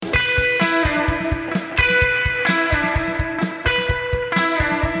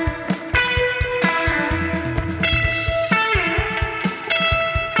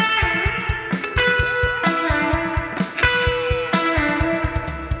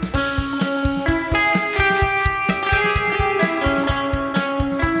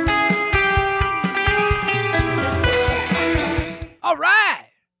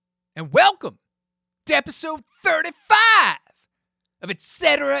35 of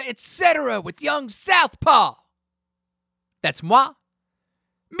Etc. Etc. with young Southpaw. That's moi.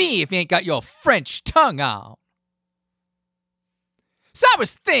 Me if you ain't got your French tongue on. So I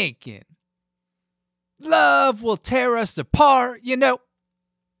was thinking, love will tear us apart, you know.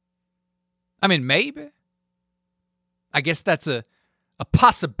 I mean, maybe. I guess that's a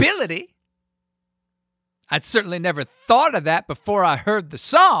possibility. I'd certainly never thought of that before I heard the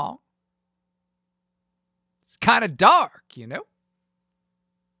song. It's kind of dark, you know.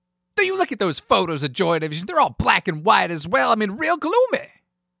 Though you look at those photos of Joy Division, they're all black and white as well. I mean, real gloomy.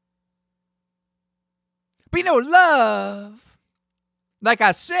 But you know, love, like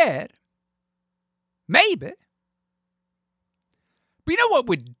I said, maybe. But you know what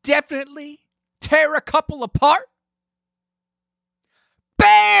would definitely tear a couple apart?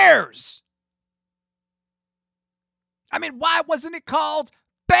 Bears! I mean, why wasn't it called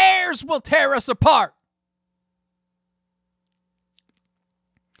Bears Will Tear Us Apart?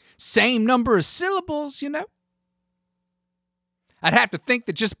 Same number of syllables, you know. I'd have to think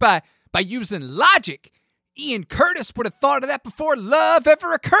that just by using logic, Ian Curtis would have thought of that before love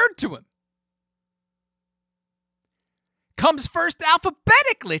ever occurred to him. Comes first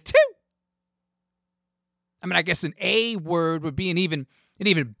alphabetically, too. I mean, I guess an A word would be an even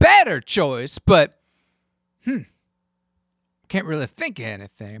better choice, but can't really think of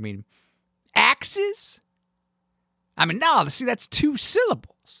anything. I mean, axes? I mean, no, see, that's 2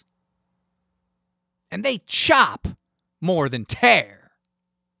 syllables. And they chop more than tear.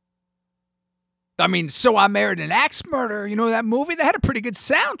 I mean, So I Married an Axe Murderer, you know that movie? They had a pretty good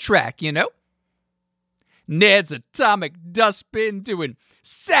soundtrack, you know? Ned's Atomic Dustbin doing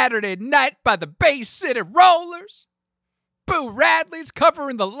Saturday Night by the Bay City Rollers. Boo Radley's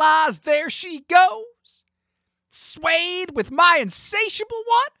covering the lies, There She Goes. Suede with My Insatiable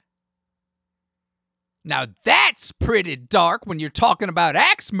One. Now that's pretty dark when you're talking about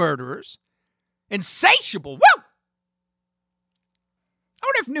axe murderers. Insatiable, woo! I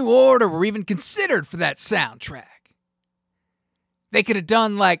wonder if New Order were even considered for that soundtrack. They could have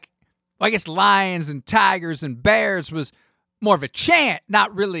done like, well, I guess Lions and Tigers and Bears was more of a chant,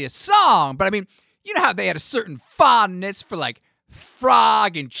 not really a song. But I mean, you know how they had a certain fondness for like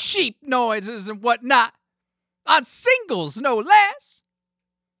frog and sheep noises and whatnot. On singles, no less.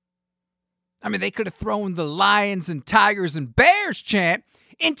 I mean, they could have thrown the Lions and Tigers and Bears chant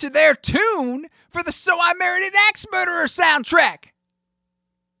into their tune for the So I Married an Axe Murderer soundtrack.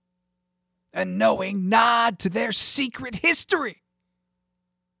 A knowing nod to their secret history.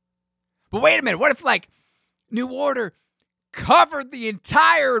 But wait a minute, what if, like, New Order covered the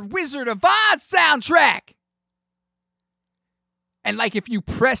entire Wizard of Oz soundtrack? And, like, if you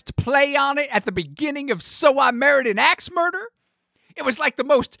pressed play on it at the beginning of So I Married an Axe Murderer, it was like the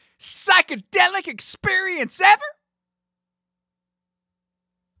most psychedelic experience ever?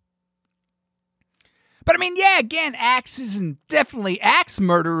 But, I mean, yeah, again, axes and definitely axe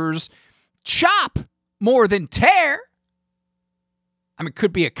murderers chop more than tear. I mean, it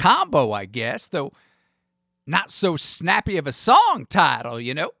could be a combo, I guess, though not so snappy of a song title,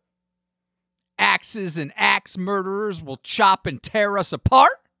 you know? Axes and axe murderers will chop and tear us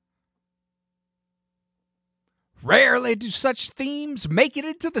apart. Rarely do such themes make it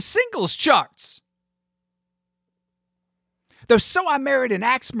into the singles charts. Though So I Married an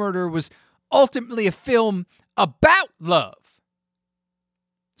Axe Murderer was ultimately a film about love.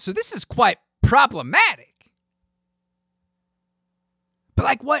 So this is quite problematic. But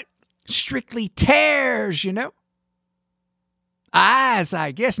like what strictly tears, you know? Eyes,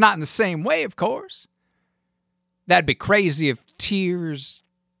 I guess, not in the same way, of course. That'd be crazy if tears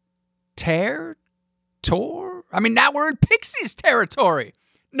tore. I mean, now we're in Pixies territory.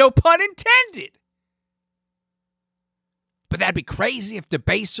 No pun intended. But that'd be crazy if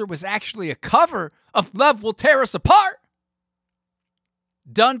Debaser was actually a cover of Love Will Tear Us Apart.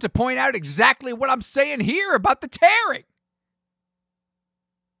 Done to point out exactly what I'm saying here about the tearing.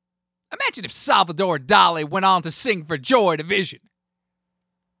 Imagine if Salvador Dali went on to sing for Joy Division.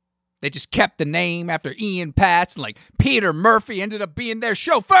 They just kept the name after Ian Pats and like Peter Murphy ended up being their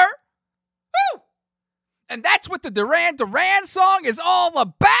chauffeur. Woo! And that's what the Duran Duran song is all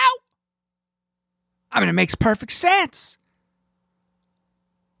about. I mean, it makes perfect sense.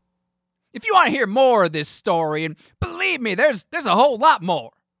 If you want to hear more of this story, and believe me, there's a whole lot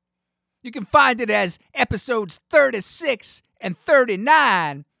more, you can find it as episodes 36 and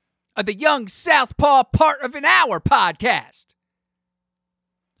 39 of the Young Southpaw Part of an Hour podcast.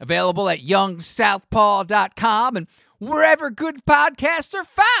 Available at youngsouthpaw.com and wherever good podcasts are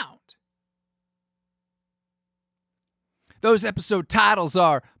found. Those episode titles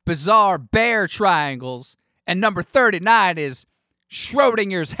are Bizarre Bear Triangles And number 39 is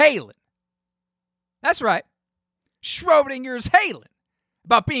Schrodinger's Halen. That's right. Schrodinger's Halen.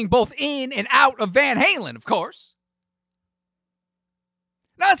 About being both in and out of Van Halen, of course.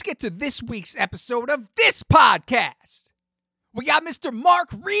 Now let's get to this week's episode of this podcast. We got Mr. Mark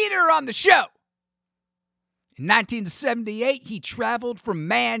Reeder on the show. In 1978, he traveled from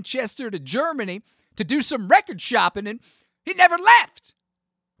Manchester to Germany to do some record shopping, and he never left.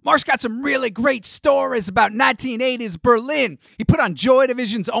 Mark's got some really great stories about 1980s Berlin. He put on Joy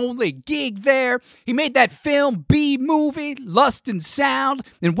Division's only gig there. He made that film B-movie, Lust and Sound,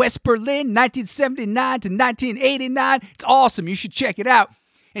 in West Berlin, 1979 to 1989. It's awesome. You should check it out.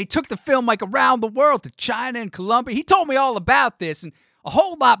 And he took the film like around the world to China and Colombia. He told me all about this and a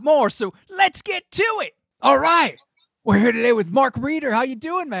whole lot more, so let's get to it. All right. We're here today with Mark Reeder. How you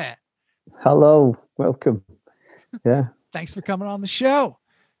doing, man? Hello. Welcome. Yeah. Thanks for coming on the show.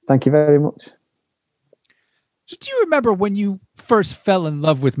 Thank you very much. So do you remember when you first fell in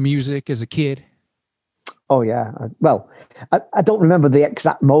love with music as a kid? Oh, yeah. I don't remember the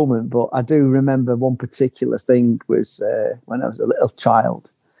exact moment, but I do remember one particular thing was when I was a little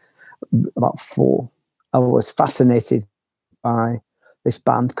child, about 4. I was fascinated by this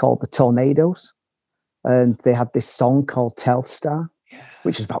band called the Tornadoes. And they had this song called Telstar,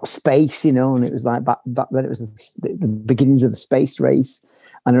 which was about space, and it was like back then it was the beginnings of the space race.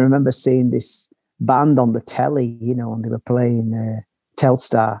 And I remember seeing this band on the telly, and they were playing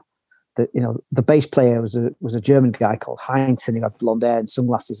Telstar. The bass player was a German guy called Heinz, and he had blonde hair and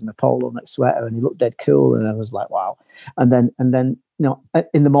sunglasses and a polo neck sweater, and he looked dead cool. And I was like, wow. And then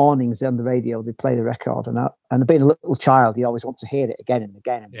in the mornings on the radio they play the record, and being a little child, you always want to hear it again and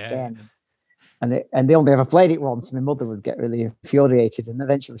again and again. And they only ever played it once. My mother would get really infuriated, and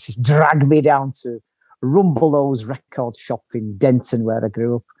eventually she dragged me down to Rumbelows record shop in Denton, where I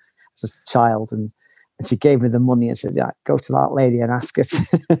grew up as a child, and she gave me the money and said, "Yeah, go to that lady and ask her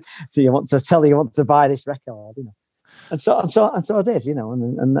do you want to buy this record?" And so I did,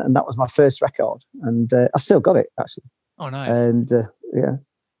 and that was my first record, and I still got it actually. Oh, nice. And yeah.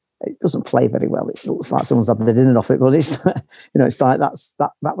 It doesn't play very well. It looks like someone's had the dinner off it, but it's it's like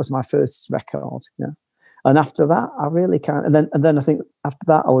that was my first record. Yeah, and after that, I really can't. And then I think after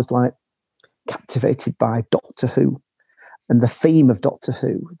that, I was like captivated by Doctor Who, and the theme of Doctor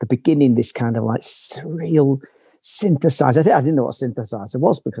Who. The beginning, this kind of like surreal synthesizer. I didn't know what a synthesizer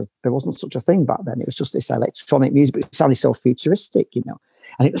was because there wasn't such a thing back then. It was just this electronic music, but it sounded so futuristic,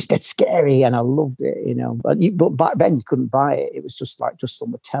 And it was dead scary, and I loved it, But back then you couldn't buy it; it was just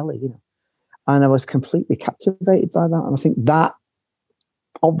on the telly, And I was completely captivated by that, and I think that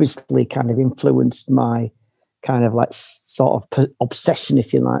obviously kind of influenced my kind of like sort of obsession,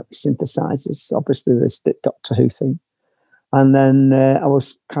 if you like, with synthesizers. Obviously, this Doctor Who thing, and then I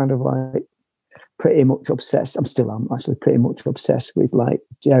was kind of like pretty much obsessed. I'm actually pretty much obsessed with like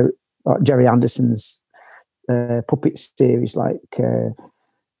Jerry Anderson's puppet series, like.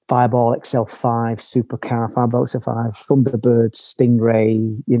 Fireball XL5, Supercar, Fireball XL5, Thunderbird,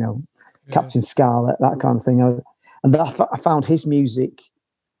 Stingray, Captain Scarlet, that kind of thing. I found his music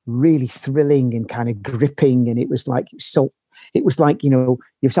really thrilling and kind of gripping, and it was like you've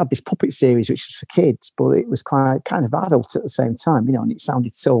had this puppet series which was for kids, but it was kind of adult at the same time, and it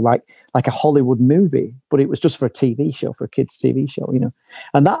sounded so like a Hollywood movie, but it was just for a TV show, for a kids' TV show,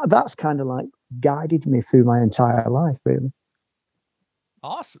 and that's kind of like guided me through my entire life, really.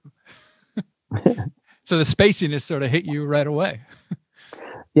 Awesome. So the spaciness sort of hit you right away.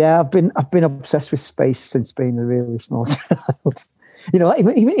 Yeah, I've been obsessed with space since being a really small child.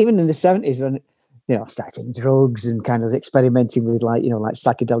 Even in the 70s when I started taking drugs and kind of experimenting with like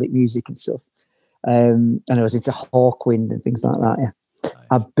psychedelic music and stuff. And I was into Hawkwind and things like that. Yeah, nice.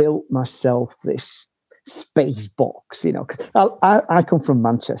 I built myself this space box. Because I come from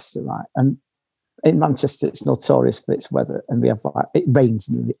Manchester, right, and in Manchester, it's notorious for its weather, and we have it rains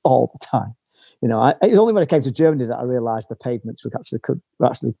nearly all the time. It was only when I came to Germany that I realised the pavements were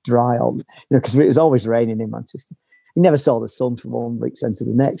actually dry on. Because it was always raining in Manchester. You never saw the sun from one week's end to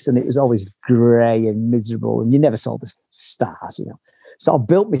the next, and it was always grey and miserable, and you never saw the stars. So I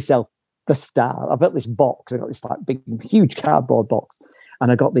built myself the star. I built this box. I got this like big, huge cardboard box,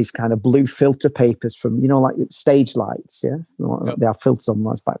 and I got these kind of blue filter papers from like stage lights. Yeah, they have filters on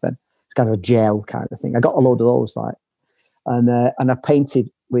lights back then. It's kind of a gel kind of thing. I got a load of those, and I painted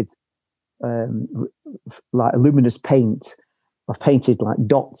with like luminous paint. I painted like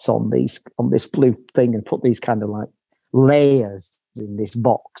dots on this blue thing and put these kind of like layers in this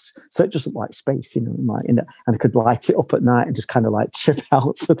box, so it just looked like space, and I could light it up at night and just kind of like trip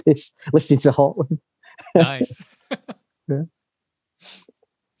out to this, listening to Hawkwind. Nice. Yeah.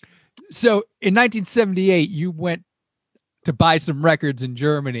 So in 1978, you went to buy some records in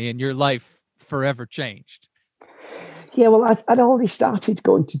Germany, and your life forever changed. Yeah, well, I'd already started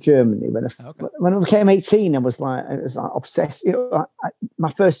going to Germany Okay. when I became 18. I was like obsessed. You know, my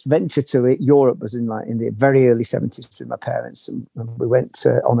first venture to Europe was in the very early 70s with my parents, and we went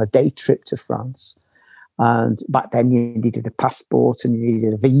on a day trip to France. And back then, you needed a passport and you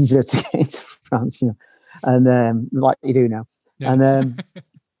needed a visa to get into France, you know, and like you do now. Yeah.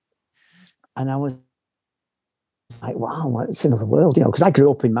 And I was like, wow, it's another world, you know, because I grew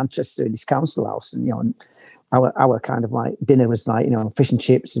up in Manchester in this council house, and you know, and our kind of like dinner was like, you know, fish and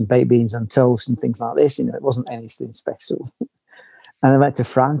chips and baked beans and toast and things like this. You know, it wasn't anything special. And I went to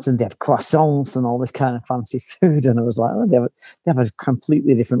France and they had croissants and all this kind of fancy food. And I was like, oh, they have a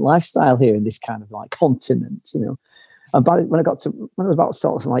completely different lifestyle here in this kind of like continent, you know. And when I was about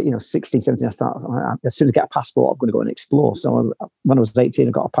sort of like, you know, 16, 17, I thought, as soon as I get a passport, I'm going to go and explore. So when I was 18,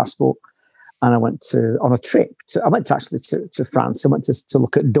 I got a passport and I went on a trip. I went actually to France. I went to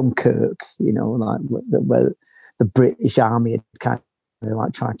look at Dunkirk, you know, like where the British Army had kind of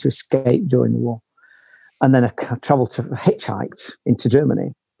like tried to escape during the war. And then I hitchhiked into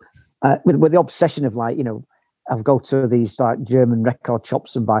Germany with the obsession of like, you know, I'll go to these like German record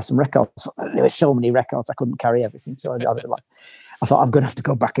shops and buy some records. There were so many records, I couldn't carry everything. So I thought I'm going to have to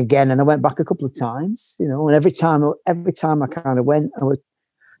go back again. And I went back a couple of times, you know, and every time I kind of went, I would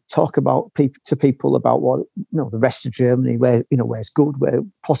talk to people about what, you know, the rest of Germany, where, you know, where's good, where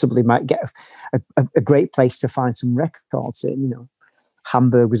possibly might get a great place to find some records in, you know.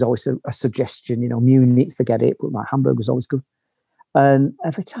 Hamburg was always a suggestion, you know, Munich, forget it, but like Hamburg was always good. And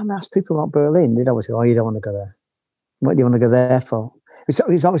every time I asked people about Berlin, they'd always go, oh, you don't want to go there. What do you want to go there for? It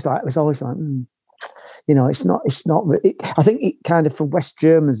was always like, you know, it's not, I think it kind of, for West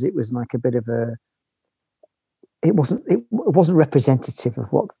Germans, it was like a bit of it wasn't representative of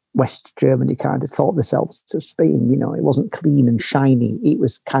what West Germany kind of thought themselves as being, you know. It wasn't clean and shiny. It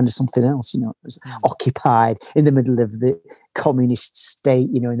was kind of something else, you know. It was occupied in the middle of the communist state,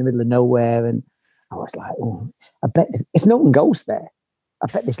 you know, in the middle of nowhere. And I was like, oh, I bet if no one goes there, I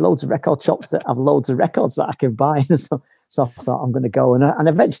bet there's loads of record shops that have loads of records that I can buy. so I thought I'm going to go. And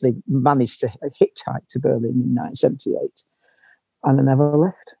eventually managed to hitchhike to Berlin in 1978. And I never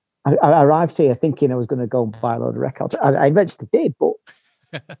left. I arrived here thinking I was going to go and buy a load of records. I eventually did, but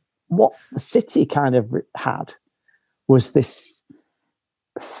what the city kind of had was this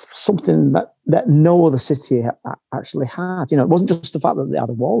something that no other city actually had. You know, it wasn't just the fact that they had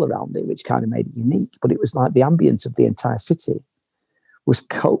a wall around it, which kind of made it unique, but it was like the ambience of the entire city was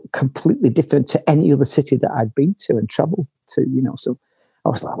completely different to any other city that I'd been to and traveled to, you know. So I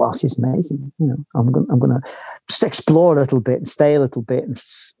was like, wow, this is amazing. You know, I'm going to just explore a little bit and stay a little bit and,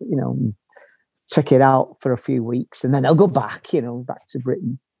 you know, check it out for a few weeks. And then I'll go back, you know, back to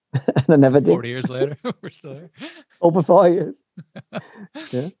Britain. And I never did. 40 years later, we're still here. Over 4 years.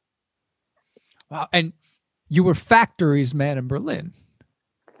 Yeah. Wow. And you were Factory's man in Berlin.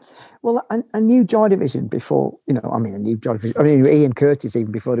 Well, I knew Joy Division before, you know, I knew Joy Division. I mean, Ian Curtis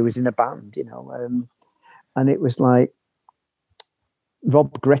even before he was in a band, you know. And it was like,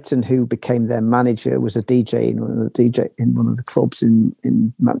 Rob Gretton, who became their manager, was a DJ in one of the clubs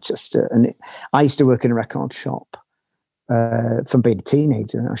in Manchester. And I used to work in a record shop from being a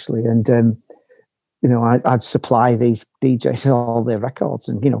teenager, actually. And, you know, I'd supply these DJs all their records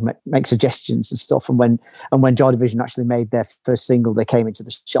and, you know, make suggestions and stuff. And when Joy Division actually made their first single, they came into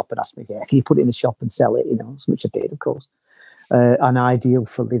the shop and asked me, yeah, can you put it in the shop and sell it? You know, which I did, of course. An Ideal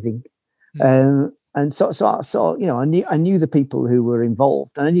for Living. And so you know, I knew the people who were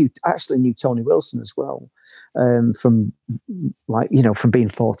involved, and I actually knew Tony Wilson as well, from like, you know, from being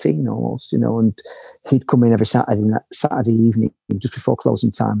 14 almost, you know. And he'd come in every Saturday evening just before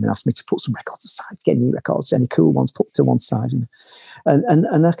closing time and ask me to put some records aside, get new records, any cool ones put to one side, you know.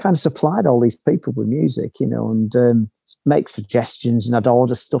 And I kind of supplied all these people with music, you know, and make suggestions, and I'd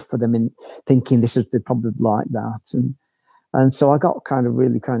order stuff for them in thinking this is probably like that. And so I got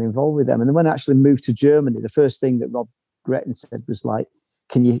really involved with them. And then when I actually moved to Germany, the first thing that Rob Gretton said was like,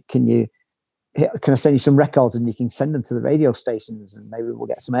 can I send you some records and you can send them to the radio stations and maybe we'll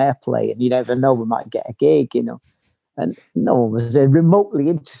get some airplay, and you never know, we might get a gig, you know. And no one was remotely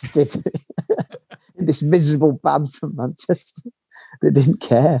interested in this miserable band from Manchester. They didn't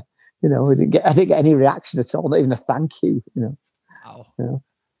care, you know. I didn't get any reaction at all, not even a thank you, you know. Wow. You know?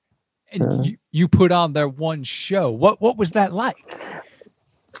 And you put on their one show. What was that like?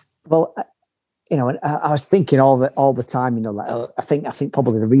 Well, you know, I was thinking all the time, you know, like I think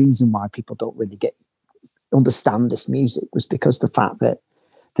probably the reason why people don't really understand this music was because the fact that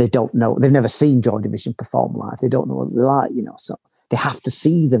they don't know, they've never seen Joy Division perform live. They don't know what they're like, you know, so they have to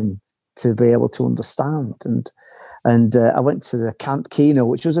see them to be able to understand. And I went to the Cant Kino,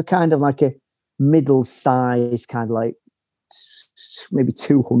 which was a kind of like a middle-sized kind of like maybe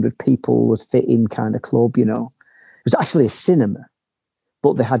 200 people would fit in kind of club, you know. It was actually a cinema,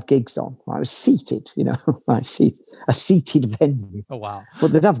 but they had gigs on. I was seated, you know, a seated venue. Oh, wow.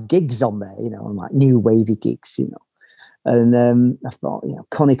 But they'd have gigs on there, you know, and like new wavy gigs, you know. And I thought, you know,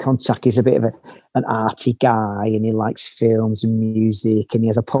 Connie Konchak is a bit of an arty guy, and he likes films and music, and he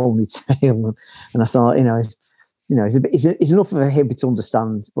has a ponytail. And I thought, he's enough of a hippie to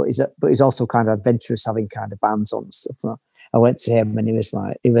understand, but he's also kind of adventurous, having kind of bands on and stuff. And I went to him, and he was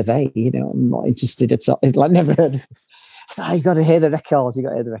like, "Who are they? You know, I'm not interested at all." It's like, never heard of it. I said, "You got to hear the records. You got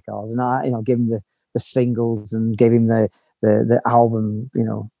to hear the records." And I, give him the singles and gave him the album. You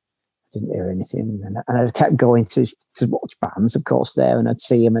know, didn't hear anything, and I kept going to watch bands, of course, there, and I'd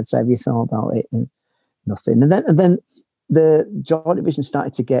see him and say, "Have you thought about it?" And nothing. And then the Joy Division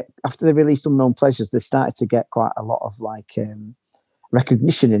started to get, after they released Unknown Pleasures, they started to get quite a lot of like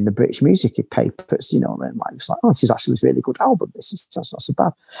recognition in the British music papers, you know, and like it's like, "Oh, this is actually a really good album. That's not so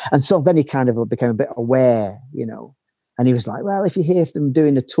bad." And so then he kind of became a bit aware, you know. And he was like, "Well, if you hear them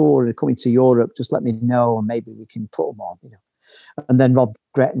doing a tour and coming to Europe, just let me know, and maybe we can put them on, you know." And then Rob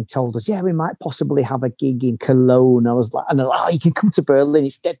Gretton told us, "Yeah, we might possibly have a gig in Cologne." I was like, "Oh, you can come to Berlin.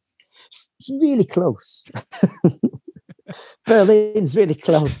 It's really close." Berlin's really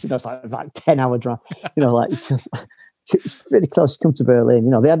close. You know, it's like 10-hour drive. You know, like just it's really close. Come to Berlin.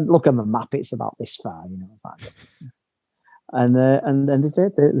 You know, they hadn't look on the map. It's about this far. You know, and then they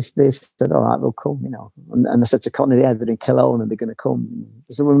did. They said, "All right, we'll come." You know, and I said to Connie, "Yeah, they're in Cologne and they're going to come."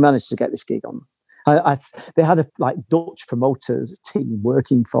 So we managed to get this gig on. They had a like Dutch promoter team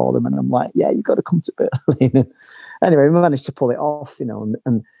working for them, and I'm like, "Yeah, you've got to come to Berlin." And anyway, we managed to pull it off, you know,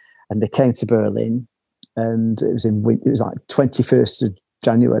 and they came to Berlin, and it was like 21st of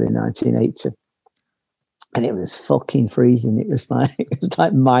January 1980, and it was fucking freezing. It was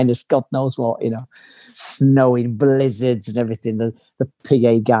like minus God knows what, you know, snowing, blizzards, and everything. The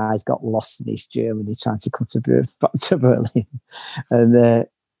PA guys got lost in East Germany trying to come back to Berlin, and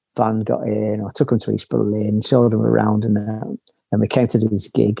band got in. I took them to East Berlin, showed them around, and then we came to do this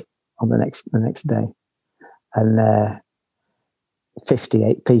gig on the next day, and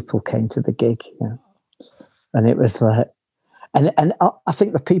 58 people came to the gig. Yeah. And it was like, and I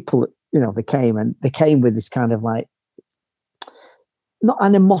think the people, you know, they came with this kind of like, not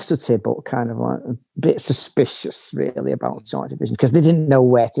animosity, but kind of like a bit suspicious, really, about Joy Division, because they didn't know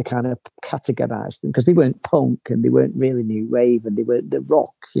where to kind of categorize them, because they weren't punk and they weren't really new wave and they weren't the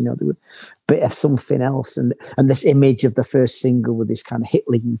rock, you know, they were a bit of something else. And this image of the first single with this kind of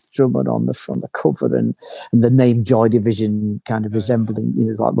Hitler Youth drummer on the front, the cover, and the name Joy Division kind of resembling, you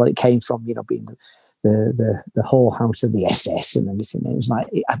know, like where it came from, you know, being the whole house of the SS and everything. It was like,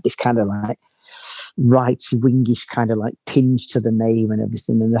 it had this kind of like right-wingish kind of like tinge to the name and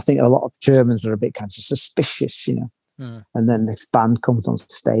everything. And I think a lot of Germans were a bit kind of suspicious, you know. Mm. And then this band comes on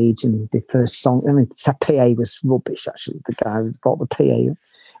stage, and the first song, I mean, the PA was rubbish, actually. The guy who brought the PA,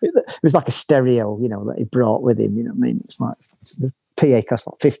 it was like a stereo, you know, that he brought with him, you know what I mean? It's like, the PA cost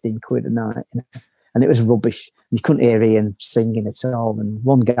like 15 quid a night, you know? And it was rubbish. You couldn't hear Ian singing at all. And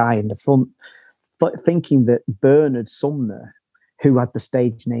one guy in the front, thinking that Bernard Sumner, who had the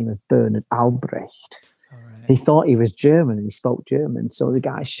stage name of Bernard Albrecht, right, he thought he was German and he spoke German. So the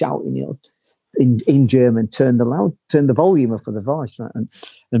guy shouting, you know, in German, turn the volume up of the voice, right?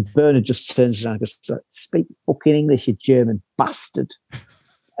 And Bernard just turns around and goes, "Speak fucking English, you German bastard."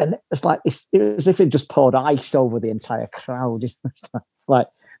 And it's like, it was as if it just poured ice over the entire crowd. It's like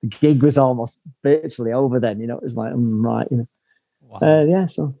the gig was almost virtually over then, you know. It was like, right, you know. Wow. Yeah,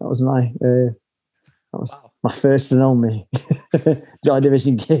 so that was my first and only Joy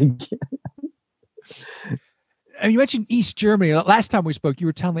Division gig. And you mentioned East Germany. Last time we spoke, you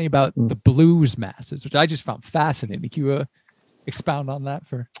were telling me about the blues masses, which I just found fascinating. Can you expound on that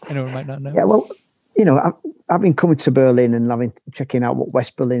for anyone who might not know? Yeah, well, you know, I've been coming to Berlin and checking out what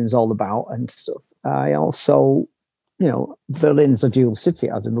West Berlin is all about and stuff. I also, you know, Berlin's a dual city.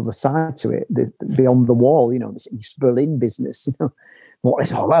 It has another side to it, beyond the wall, you know, this East Berlin business, you know, what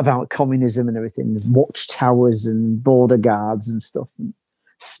it's all about, communism and everything, watchtowers and border guards and stuff, and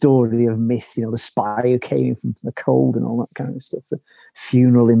story of myth, you know, the spy who came in from the cold and all that kind of stuff, the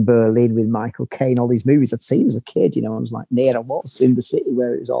Funeral in Berlin with Michael Caine, all these movies I'd seen as a kid, you know. I was like near I was in the city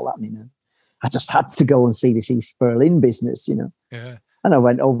where it was all happening, and I just had to go and see this East Berlin business, you know. Yeah. And I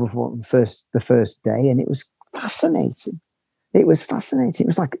went over for the first day, and it was fascinating. It was fascinating.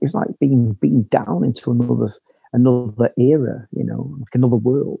 It was like being down into another era, you know, like another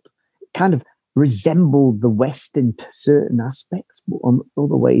world. Kind of resembled the West in certain aspects, but on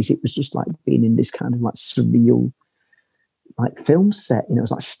other ways it was just like being in this kind of like surreal like film set. You know, it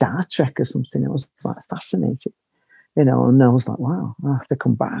was like Star Trek or something. I was like fascinated, you know, and I was like, wow, I have to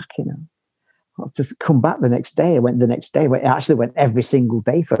come back, you know. I have to come back the next day. I went the next day. I actually went every single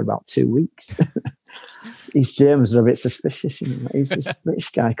day for about 2 weeks. These Germans are a bit suspicious, you know. Like, who's this British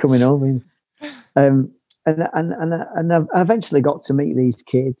guy coming over? And I eventually got to meet these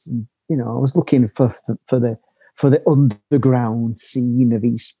kids, and you know, I was looking for the underground scene of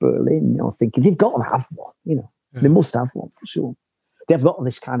East Berlin. You know, thinking they've got to have one. You know, they must have one for sure. They've got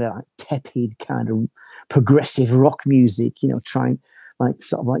this kind of like tepid kind of progressive rock music. You know, trying like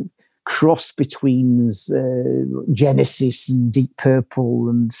sort of like cross between Genesis and Deep Purple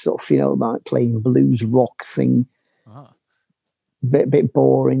and sort of, you know, like playing blues rock thing. Bit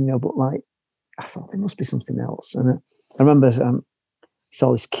boring, you know, but like I thought there must be something else. And I remember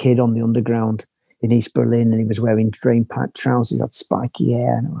saw this kid on the underground in East Berlin, and he was wearing drain pipe trousers, had spiky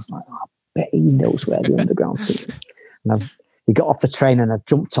hair, and I was like, oh, I bet he knows where the underground is. And he got off the train, and I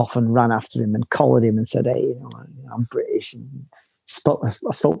jumped off and ran after him and collared him and said, hey, you know, I'm British. And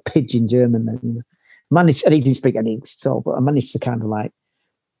I spoke pidgin German then, you know. Managed, and he didn't speak any English at all, but I managed to kind of like,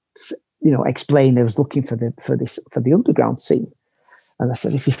 you know, explain I was looking for the underground scene. And I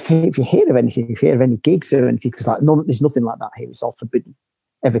said, if you hear of anything, if you hear of any gigs or anything, because like there's nothing like that here. It's all forbidden.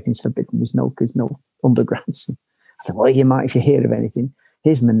 Everything's forbidden. There's no underground scene. I thought, well, you might, if you hear of anything,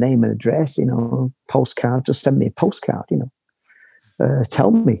 here's my name and address, you know, postcard. Just send me a postcard, you know. Tell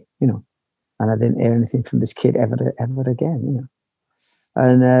me, you know. And I didn't hear anything from this kid ever again, you know.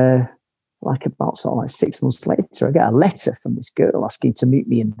 And like about sort of like 6 months later, I got a letter from this girl asking to meet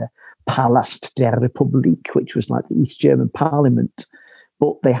me in the Palast der Republik, which was like the East German Parliament.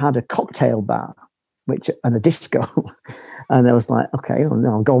 But they had a cocktail bar, and a disco, and I was like, okay,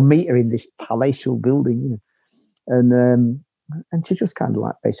 I'll go meet her in this palatial building, you know. And she just kind of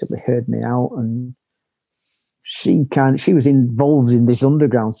like basically heard me out, and she was involved in this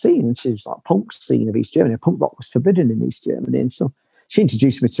underground scene, and she was like punk scene of East Germany. Punk rock was forbidden in East Germany, and so she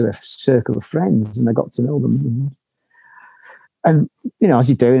introduced me to a circle of friends, and I got to know them. And you know, as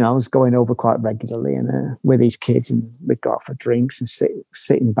you do, I was going over quite regularly, and with these kids, and we'd go out for drinks and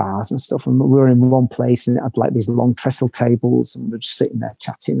sit in bars and stuff. And we were in one place, and it had like these long trestle tables, and we're just sitting there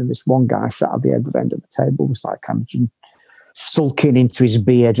chatting. And this one guy sat at the other end of the table, was like kind of sulking into his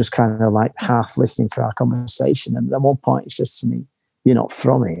beer, just kind of like half listening to our conversation. And at one point, he says to me, "You're not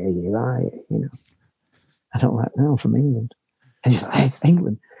from here, are you? Right? You know?" I don't like. No, I'm from England. And he's like, "Hey,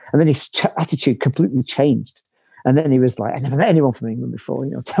 England." And then his attitude completely changed. And then he was like, I never met anyone from England before.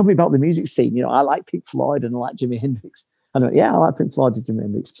 You know, tell me about the music scene. You know, I like Pink Floyd and I like Jimi Hendrix. I went, yeah, I like Pink Floyd and Jimi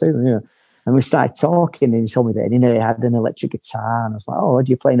Hendrix too. You know. And we started talking, and he told me that he had an electric guitar. And I was like, oh, do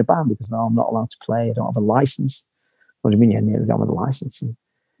you play in a band? Because no, I'm not allowed to play. I don't have a license. What do you mean you don't have a license? And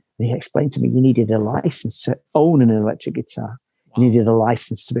he explained to me you needed a license to own an electric guitar. You needed a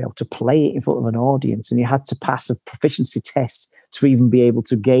license to be able to play it in front of an audience, and you had to pass a proficiency test to even be able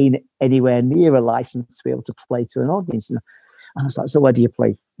to gain anywhere near a license to be able to play to an audience. And I was like, so where do you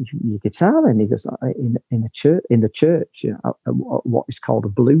play your guitar then? He goes, in the church, you know, what is called a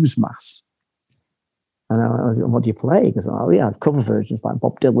blues mass. And I went, what do you play? He goes, oh yeah, I've cover versions like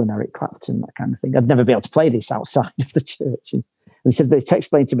Bob Dylan, Eric Clapton, that kind of thing. I'd never be able to play this outside of the church. And he said, they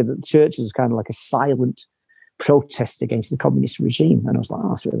explained to me that the church is kind of like a silent protest against the communist regime. And I was like, oh,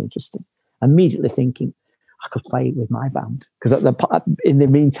 that's really interesting. Immediately thinking I could play it with my band, because in the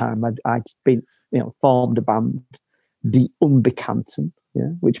meantime I'd been, you know, formed a band, Die Unbekannten,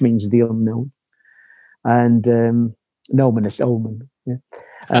 yeah, which means the unknown, and Nomen is Omen, yeah.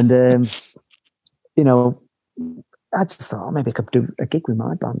 And you know, I just thought, oh, maybe I could do a gig with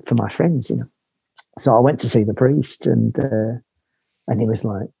my band for my friends, you know. So I went to see the priest, and he was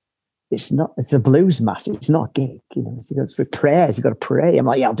like, it's a blues mass. It's not a gig, you know. So you got to prayers. You got to pray. I'm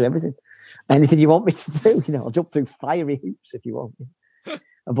like, yeah, I'll do everything, anything you want me to do. You know, I'll jump through fiery hoops if you want me.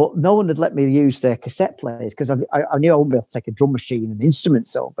 But no one had let me use their cassette players, because I knew I wouldn't be able to take a drum machine and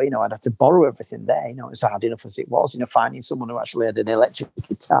instruments over. You know, I'd have to borrow everything there. You know, it's hard enough as it was. You know, finding someone who actually had an electric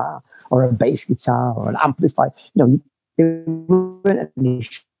guitar or a bass guitar or an amplifier. You know, there weren't any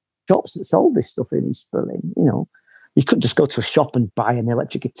shops that sold this stuff in East Berlin. You know. You couldn't just go to a shop and buy an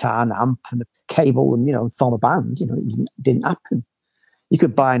electric guitar, an amp, and a cable, and, you know, form a band. You know, it didn't happen. You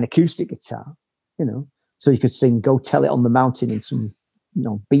could buy an acoustic guitar, you know, so you could sing "Go Tell It on the Mountain" in some, you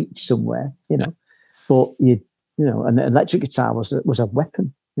know, beach somewhere, you know. But you know, an electric guitar was a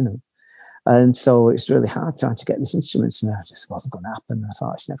weapon, you know, and so it's really hard trying to get these instruments, and it just wasn't going to happen. I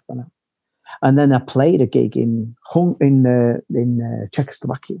thought it's never going to. And then I played a gig in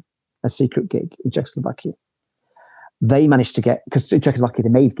Czechoslovakia. a secret gig in Czechoslovakia. They managed to get, because in Czechoslovakia they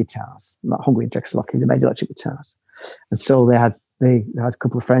made guitars, not Hungary and Czechoslovakia, they made electric guitars, and so they had a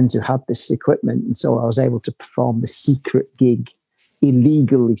couple of friends who had this equipment, and so I was able to perform the secret gig,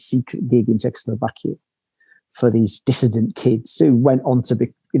 illegally secret gig in Czechoslovakia for these dissident kids who went on to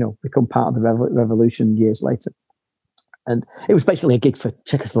become part of the revolution years later. And it was basically a gig for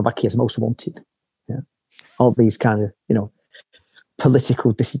Czechoslovakia's most wanted. Yeah. All these kind of,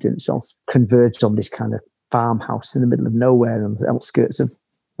 political dissidents all converged on this kind of farmhouse in the middle of nowhere on the outskirts of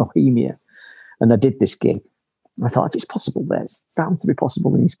Bohemia. And I did this gig. I thought, if it's possible there, it's bound to be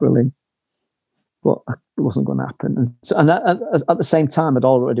possible in East Berlin. But it wasn't going to happen. And at the same time, I'd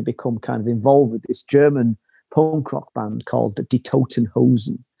already become kind of involved with this German punk rock band called Die Toten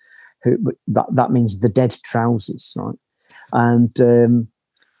Hosen. That means the dead trousers, right? And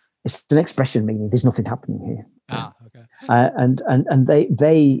it's an expression meaning there's nothing happening here. Okay. And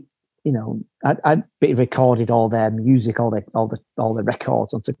they I'd recorded all their music, all the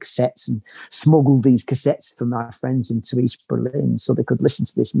records onto cassettes, and smuggled these cassettes for my friends into East Berlin so they could listen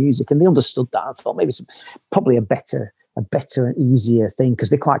to this music, and they understood that. I thought maybe it's probably a better and easier thing, because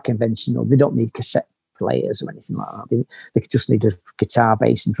they're quite conventional. They don't need cassette players or anything like that. They just need a guitar,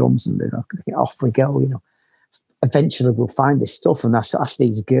 bass, and drums, and off we go. Eventually we'll find this stuff. And I asked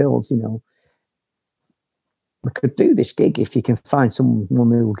these girls, we could do this gig if you can find someone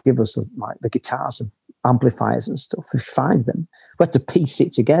who will give us like the guitars and amplifiers and stuff. If you find them, we had to piece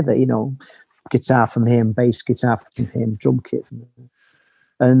it together, guitar from him, bass guitar from him, drum kit from him.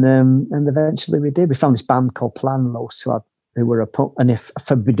 And eventually we did. We found this band called Planlos who were a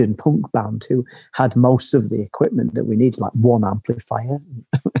forbidden punk band who had most of the equipment that we needed, like one amplifier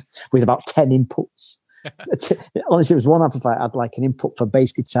with about 10 inputs. Honestly, it was one amplifier. I had like an input for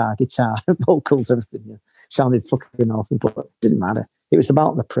bass guitar, vocals, everything. Sounded fucking awful, but it didn't matter. It was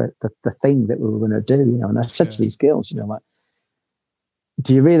about the thing that we were going to do, And I said to these girls, like,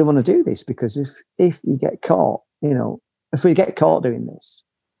 do you really want to do this? Because if you get caught, if we get caught doing this,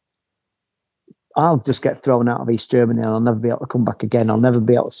 I'll just get thrown out of East Germany and I'll never be able to come back again. I'll never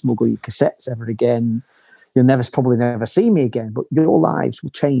be able to smuggle your cassettes ever again. You'll probably never see me again, but your lives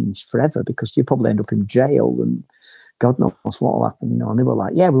will change forever, because you'll probably end up in jail and God knows what will happen. And they were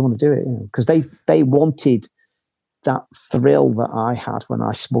like, yeah, we want to do it. Because they wanted that thrill that I had when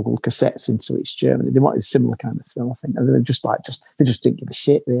I smuggled cassettes into East Germany. They wanted a similar kind of thrill, I think. And they were they just didn't give a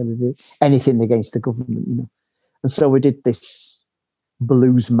shit, really. Anything against the government, And so we did this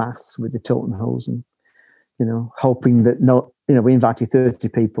blues mass with the Toten Hosen, hoping that we invited 30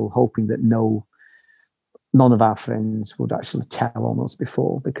 people, hoping that none of our friends would actually tell on us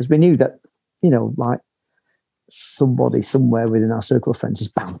before, because we knew that, like somebody somewhere within our circle of friends is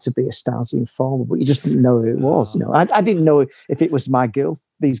bound to be a Stasi informer, but you just didn't know who it was. I didn't know if it was my girl.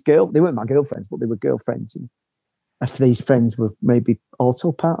 They weren't my girlfriends, but they were girlfriends. If these friends were maybe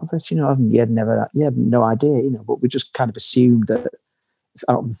also part of this, you had no idea, but we just kind of assumed that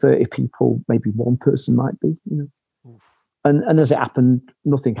out of the 30 people, maybe one person might be, And as it happened,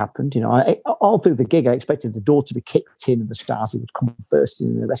 nothing happened. All through the gig, I expected the door to be kicked in and the Stasi would come bursting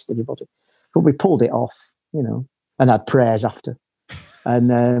and arrest everybody. But we pulled it off, and had prayers after, and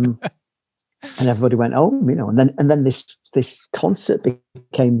everybody went home, And then this concert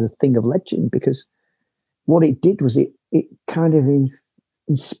became the thing of legend, because what it did was it kind of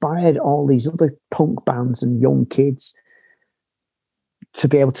inspired all these other punk bands and young kids to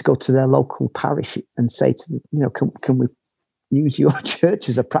be able to go to their local parish and say to them, can we use your church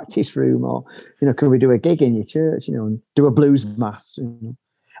as a practice room, or can we do a gig in your church, and do a blues mass,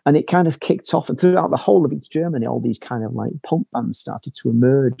 And it kind of kicked off, and throughout the whole of East Germany, all these kind of like punk bands started to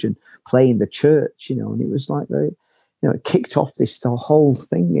emerge and play in the church, and it was like it kicked off the whole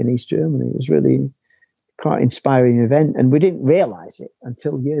thing in East Germany. It was really quite inspiring event, and we didn't realize it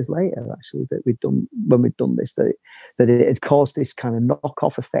until years later, actually, that we'd done this, that it had caused this kind of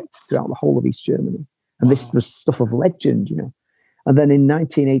knock-off effect throughout the whole of East Germany. And this was stuff of legend, And then in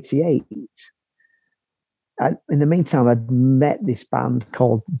 1988, in the meantime, I'd met this band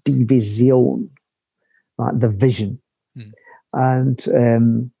called Die Vision, like the Vision.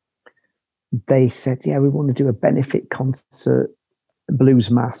 And they said, yeah, we want to do a benefit concert, blues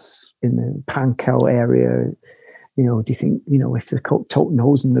mass in the Pankow area. Do you think, if the Toten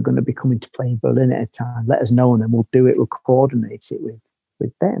Hosen are going to be coming to play in Berlin at a time, let us know, and then we'll do it. We'll coordinate it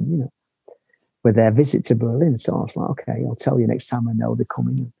with them, with their visit to Berlin. So I was like, okay, I'll tell you next time I know they're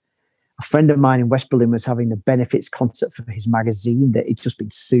coming. A friend of mine in West Berlin was having a benefits concert for his magazine that he'd just been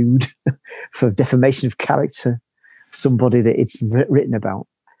sued for defamation of character, somebody that it's written about.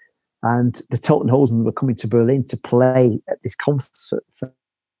 And the Toten Hosen were coming to Berlin to play at this concert for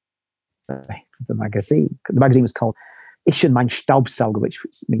for the magazine. The magazine was called Ich und mein Staubsauger, which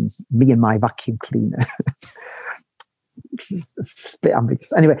means me and my vacuum cleaner. Which is a bit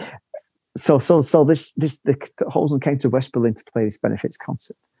ambiguous. Anyway, so the Hosen came to West Berlin to play this benefits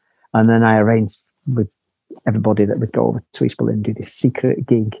concert, and then I arranged with everybody that would go over to East Berlin and do this secret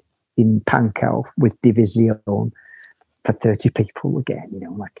gig in Pankow with Division for 30 people again,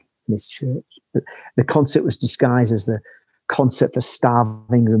 like in this church. The concert was disguised as the concert for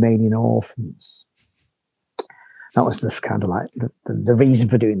starving Romanian orphans. That was the kind of like the reason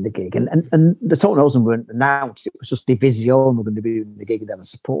for doing the gig. And the Toten Hosen weren't announced. It was just Division were going to be doing the gig and have a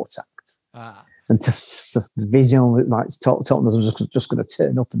support act. And Division, like Toten Hosen was just going to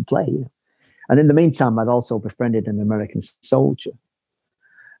turn up and play. And in the meantime, I'd also befriended an American soldier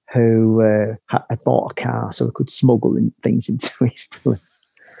who had bought a car so we could smuggle things into East Berlin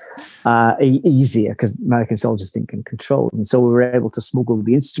easier because American soldiers didn't get control. And so we were able to smuggle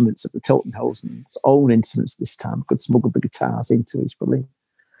the instruments of the Toten Hosen's own instruments this time. We could smuggle the guitars into East Berlin.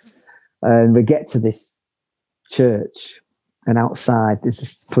 And we get to this church, and outside there's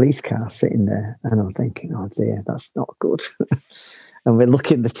this police car sitting there. And I'm thinking, oh dear, that's not good. And we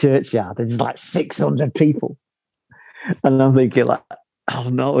look in the churchyard, there's like 600 people. And I'm thinking, like, oh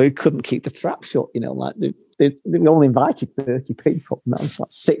no, we couldn't keep the trap shut, like we only invited 30 people, and that was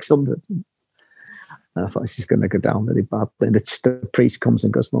like 600. And I thought this is going to go down really badly. And the priest comes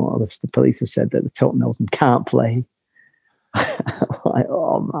and goes, no, the police have said that the Toten Hosen can't play. Like,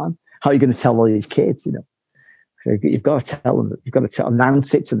 oh man, how are you going to tell all these kids, You've got to tell them, you've got to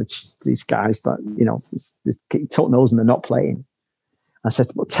announce it to these guys that, this Toten Hosen are not playing. I said,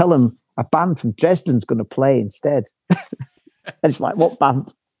 well, tell them a band from Dresden's going to play instead. And it's like, what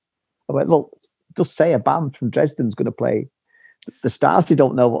band? I went, look, just say a band from Dresden's going to play. The Stars, they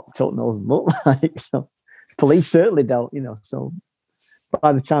don't know what Toten Hosen look like. So police certainly don't, So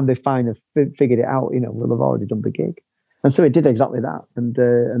by the time they finally figured it out, we'll have already done the gig. And so it did exactly that. And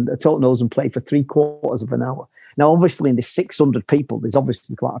the Toten Hosen played for 3/4 of an hour. Now, obviously, in the 600 people, there's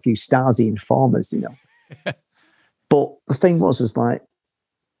obviously quite a few Stasi informers, But the thing was like,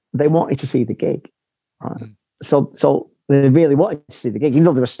 they wanted to see the gig, right? So they really wanted to see the gig, even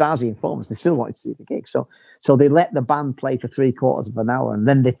though they were Stasi informers. They still wanted to see the gig. So they let the band play for 3/4 of an hour, and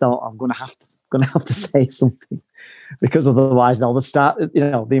then they thought, I'm going to have to say something, because otherwise,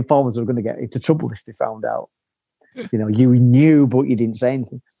 the informers were going to get into trouble if they found out. You knew, but you didn't say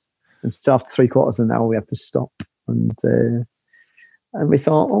anything. And so after 3/4 of an hour, we had to stop, and we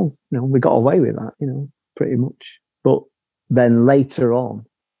thought, we got away with that, pretty much. But then later on,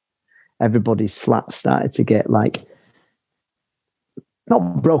 everybody's flat started to get like,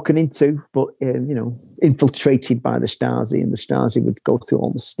 not broken into, but infiltrated by the Stasi, and the Stasi would go through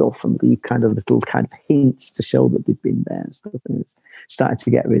all the stuff and leave kind of little kind of hints to show that they'd been there and stuff. And it started to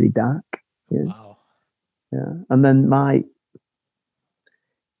get really dark. Yeah. Wow. Yeah. And then I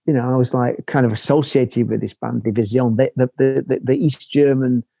was like kind of associated with this band Division, the East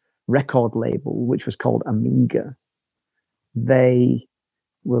German record label, which was called Amiga. They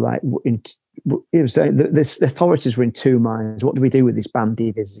were like, the authorities were in two minds. What do we do with this band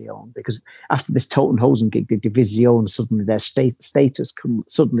Division? Because after this Toten Hosen gig, the Division suddenly, their status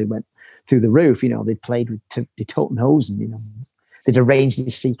suddenly went through the roof. They'd played with the Toten Hosen. They'd arranged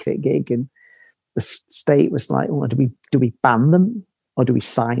this secret gig, and the state was like, "Oh, do we ban them or do we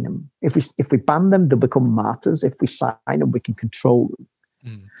sign them? If we ban them, they'll become martyrs. If we sign them, we can control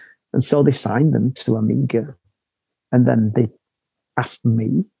them." And so they signed them to Amiga, and then they asked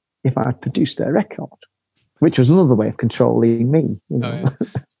me if I'd produce their record, which was another way of controlling me. Oh,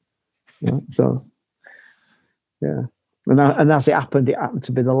 yeah. So, yeah. And as it happened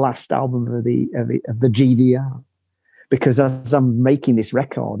to be the last album of the GDR, because as I'm making this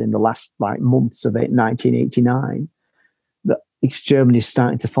record in the last months of 1989, that East Germany is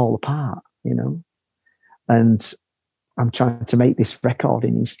starting to fall apart, and I'm trying to make this record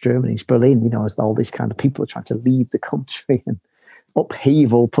in East Germany, East Berlin, as all these kind of people are trying to leave the country, and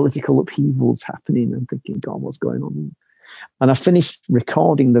political upheavals happening. I'm thinking, God, what's going on? And I finished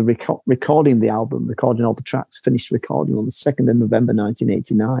recording the album, recording all the tracks, finished recording on the 2nd of November,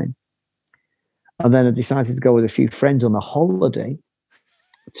 1989. And then I decided to go with a few friends on a holiday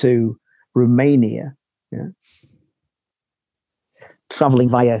to Romania, traveling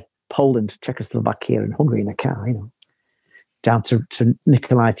via Poland, Czechoslovakia, and Hungary in a car, down to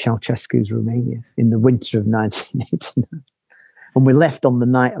Nicolae Ceausescu's Romania in the winter of 1989. And we left on the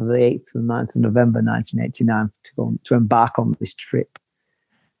night of the 8th and 9th of November 1989 to embark on this trip.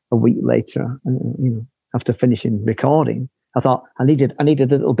 A week later, after finishing recording, I thought I needed a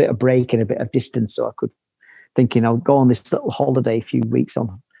little bit of break and a bit of distance, so I could, thinking I'll go on this little holiday, a few weeks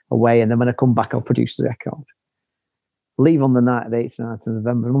on away, and then when I come back, I'll produce the record. Leave on the night of the 8th and 9th of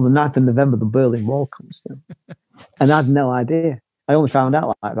November. And on the 9th of November, the Berlin Wall comes down. And I had no idea. I only found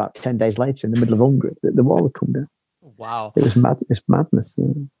out like about 10 days later in the middle of Hungary that the wall had come down. Wow. It was madness.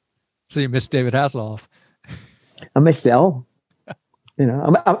 Yeah. So you missed David Hasselhoff. I missed it all.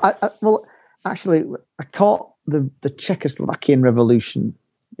 Well, actually, I caught the Czechoslovakian revolution.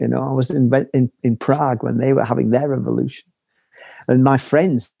 I was in Prague when they were having their revolution. And my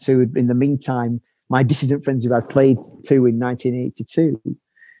friends who had, in the meantime, my dissident friends who I'd played to in 1982,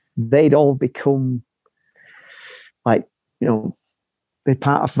 they'd all become like, they're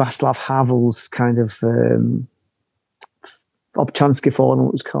part of Václav Havel's kind of Občanské fórum,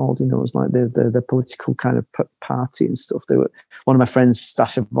 it was called. It was like the political kind of party and stuff. They were one of my friends,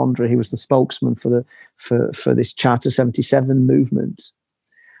 Stasha Vondra. He was the spokesman for this Charter 77 movement,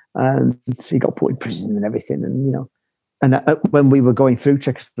 and he got put in prison and everything. And when we were going through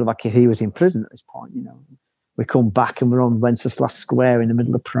Czechoslovakia, he was in prison at this point. We come back and we're on Wenceslas Square in the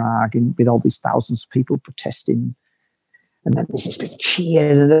middle of Prague, and with all these thousands of people protesting. And then there's this big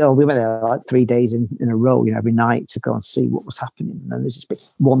cheer, and we went there like 3 days in a row, every night to go and see what was happening. And then there's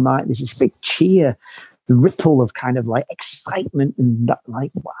this big cheer, the ripple of kind of like excitement and that, like,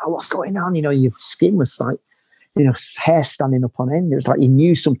 wow, what's going on? Your skin was like, hair standing up on end. It was like you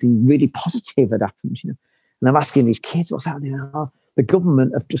knew something really positive had happened. And I'm asking these kids, what's happening? The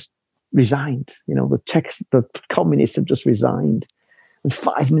government have just resigned. The communists have just resigned. And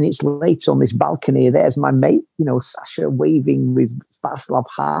 5 minutes later on this balcony, there's my mate, Sasha, waving with Václav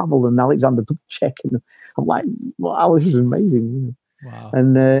Havel and Alexander Dubček. And I'm like, wow, this is amazing. Wow.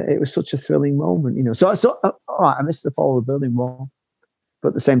 And it was such a thrilling moment, So all right, I missed the fall of the Berlin Wall. But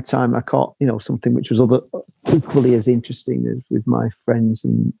at the same time, I caught, something which was equally as interesting as with my friends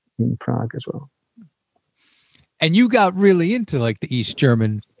in Prague as well. And you got really into like the East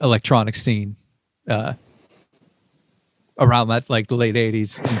German electronic scene around that, like the late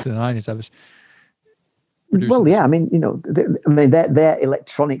 80s into the 90s. I was well, yeah. I mean, their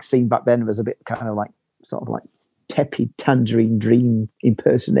electronic scene back then was a bit kind of like sort of like tepid Tangerine Dream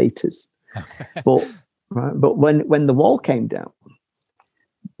impersonators. But when the wall came down,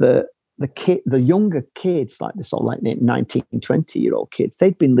 the younger kids, like the sort of like 19, 20-year-old kids,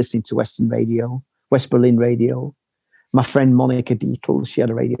 they'd been listening to Western radio, West Berlin radio. My friend Monica Dietl, she had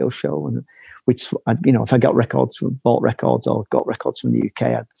a radio show, and which, if I got bought records or got records from the UK,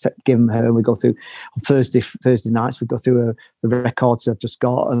 I'd give them her. We go through on Thursday nights. We go through the records I've just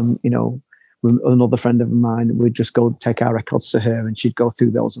got, and with another friend of mine, we'd just go take our records to her, and she'd go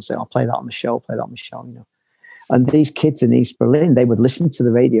through those and say, "I'll play that on the show. Play that on the show." And these kids in East Berlin, they would listen to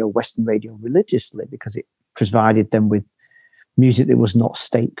the radio, Western radio, religiously because it provided them with music that was not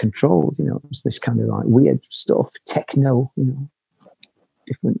state controlled. It was this kind of like weird stuff, techno,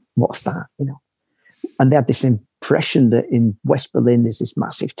 different, what's that, And they had this impression that in West Berlin there's this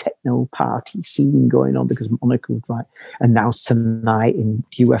massive techno party scene going on because Monica would announce tonight in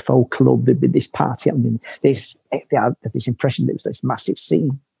UFO Club there'd be this party happening. They had this impression that it was this massive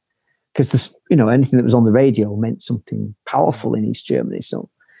scene because anything that was on the radio meant something powerful in East Germany. So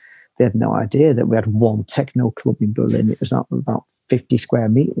they had no idea that we had one techno club in Berlin. It was about 50 square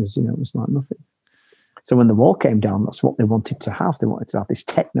meters, it was like nothing. So when the wall came down, that's what they wanted to have. They wanted to have this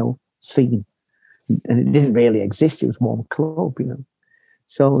techno scene. And it didn't really exist. It was one club,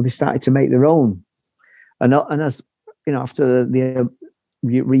 So they started to make their own. And as, after the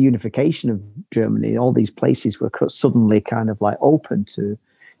reunification of Germany, all these places were suddenly kind of like open to,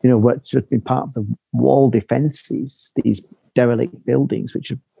 what should have been part of the wall defences, these derelict buildings, which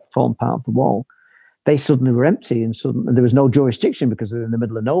had formed part of the wall. They suddenly were empty, and there was no jurisdiction because they were in the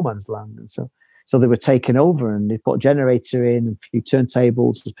middle of no man's land. And so they were taken over, and they put a generator in, and a few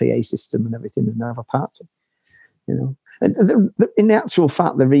turntables, a PA system, and everything, and have a party. And in the actual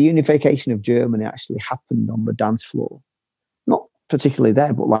fact, the reunification of Germany actually happened on the dance floor, not particularly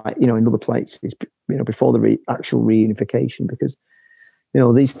there, but like in other places, before the actual reunification, because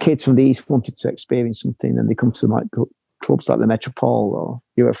these kids from the East wanted to experience something, and they come to like clubs like the Metropole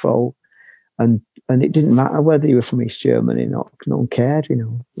or UFO. And it didn't matter whether you were from East Germany, no one cared, It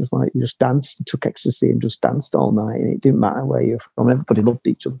was like you just danced, you took ecstasy and just danced all night, and it didn't matter where you were from. Everybody loved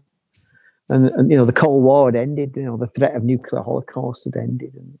each other. And the Cold War had ended, the threat of nuclear holocaust had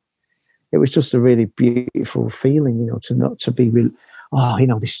ended. And it was just a really beautiful feeling, to be real.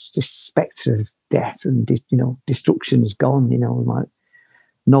 This spectre of death and, destruction is gone, like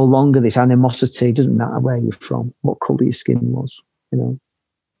no longer this animosity. It doesn't matter where you're from, what colour your skin was,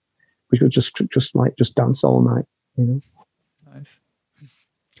 We could just dance all night, Nice.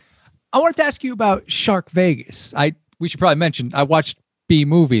 I wanted to ask you about Shark Vegas. We should probably mention I watched B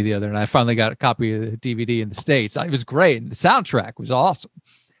movie the other night. I finally got a copy of the DVD in the States. It was great. And the soundtrack was awesome.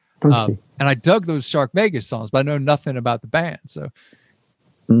 And I dug those Shark Vegas songs, but I know nothing about the band. So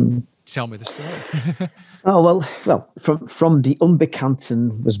tell me the story. Oh, well, from the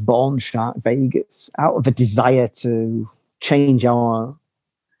Unbekannten was born Shark Vegas out of a desire to change our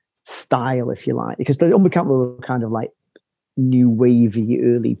style, if you like, because the Unbekannten were kind of like new wavy,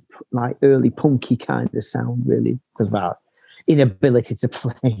 early punky kind of sound, really, because of our inability to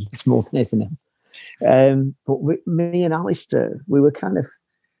play. It's more than anything else. But me and Alistair, we were kind of,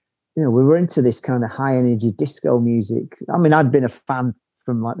 we were into this kind of high energy disco music. I mean, I'd been a fan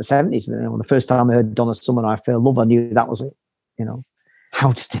from like the 70s. The first time I heard Donna Summer, I Feel Love, I knew that was it.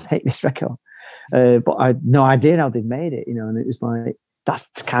 How did they make this record? But I had no idea how they made it, and it was like, that's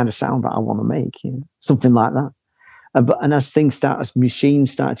the kind of sound that I want to make, something like that. And as machines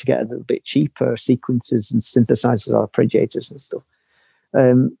started to get a little bit cheaper, sequencers and synthesizers, arpeggiators and stuff,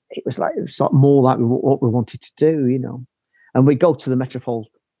 it was sort of more like what we wanted to do, And we go to the Metropole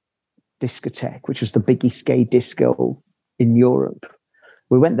discotheque, which was the biggest gay disco in Europe.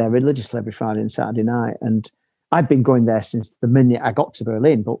 We went there religiously every Friday and Saturday night, and I'd been going there since the minute I got to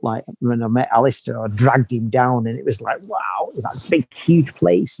Berlin. But like when I met Alistair, I dragged him down, and it was like, wow, it was that big, huge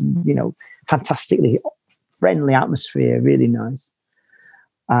place, and fantastically friendly atmosphere, really nice.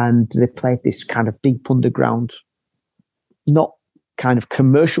 And they played this kind of deep underground, not kind of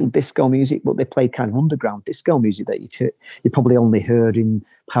commercial disco music, but they played kind of underground disco music that you probably only heard in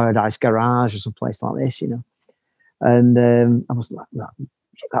Paradise Garage or someplace like this, And I was like,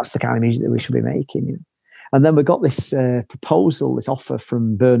 that's the kind of music that we should be making. And then we got this proposal, this offer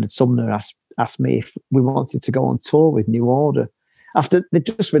from Bernard Sumner, asked me if we wanted to go on tour with New Order after they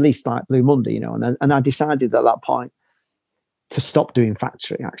just released like Blue Monday, and I decided at that point to stop doing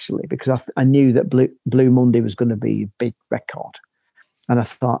Factory, actually, because I knew that Blue Monday was going to be a big record. And I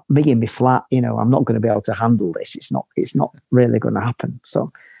thought, me and my flat, I'm not going to be able to handle this. It's not really going to happen.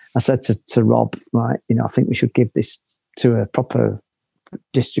 So I said to Rob, like, I think we should give this to a proper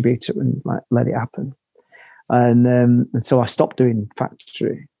distributor and like let it happen. And so I stopped doing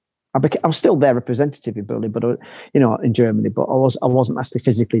Factory. I was still their representative in Berlin, but in Germany, but I wasn't actually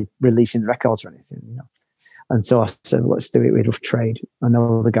physically releasing records or anything. And so I said, let's do it with Rough Trade. I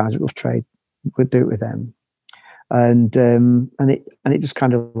know the guys at Rough Trade. We'll do it with them. And it just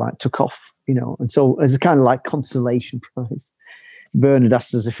kind of like took off, And so as a kind of like consolation prize, Bernard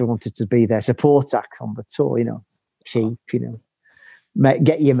asked us if we wanted to be their support act on the tour, cheap,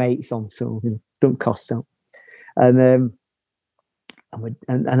 get your mates on tour, don't cost out. And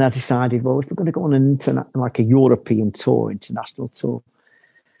I decided, well, if we're going to go on an like a European tour, international tour,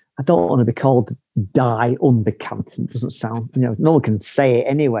 I don't want to be called Die Unbekannten. It doesn't sound, no one can say it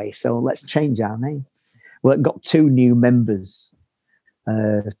anyway. So let's change our name. Well, it got 2 new members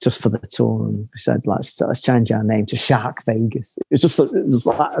just for the tour, and we said, let's change our name to Shark Vegas. It was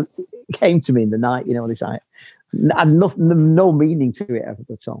like, it came to me in the night, this I had no meaning to it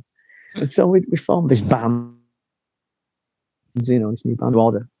at all. And so we formed this band, this new band,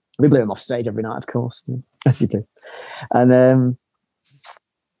 Order. We blew them off stage every night, of course, as you do. And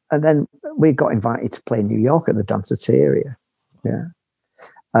then we got invited to play in New York at the Danceteria. Yeah.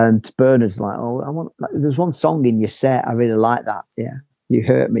 And Bernard's like, there's one song in your set, I really like that. Yeah. You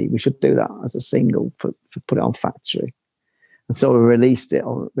Hurt Me. We should do that as a single, put it on Factory. And so we released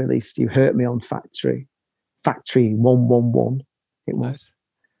You Hurt Me on Factory 111, it was.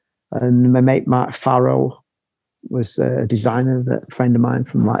 Nice. And my mate Mark Farrow was a designer, a friend of mine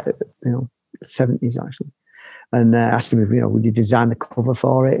from like, the 70s actually. And asked him if, would you design the cover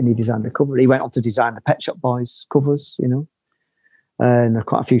for it? And he designed the cover. He went on to design the Pet Shop Boys covers, and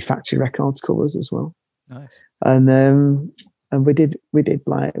quite a few Factory Records covers as well. Nice. And we did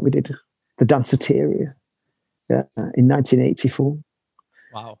the Danceteria, in 1984.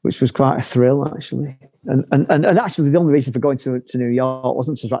 Wow. Which was quite a thrill, actually. And actually, the only reason for going to New York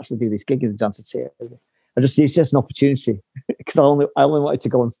wasn't to actually do this gig in the Danceteria. I just used it as an opportunity because I only wanted to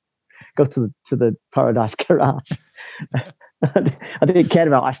go to the Paradise Garage. I didn't care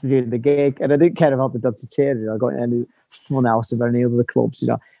about actually doing the gig, and I didn't care about the Danceteria. I got any fun house or any other clubs.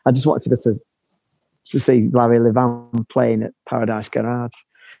 I just wanted to go to see Larry Levan playing at Paradise Garage,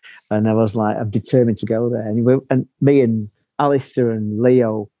 and I was like, I'm determined to go there. And me and Alistair and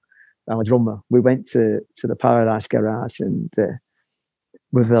Leo, our drummer, we went to the Paradise Garage, and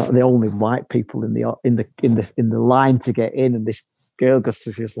we're the only white people in the line to get in. And this girl goes,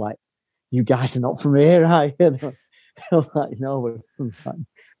 she was like, "You guys are not from here, are you?" I was like, "No, we're from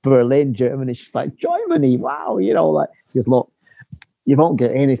Berlin, Germany." She's like, "Germany, wow!" She goes, "Look, you won't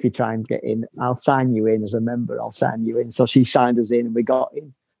get in if you try and get in. I'll sign you in as a member. I'll sign you in. So she signed us in and we got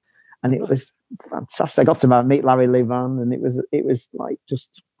in. And it was fantastic. I got to meet Larry Levan, and it was like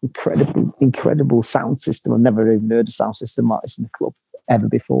just incredible sound system. I've never even heard a sound system like this in the club ever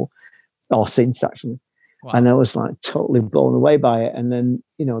before, or since actually. Wow. And I was like totally blown away by it. And then,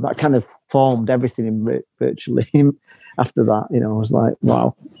 you know, that kind of formed everything in virtually after that. You know, I was like,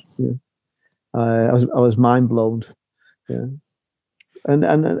 wow. Yeah. I was mind blown. Yeah. And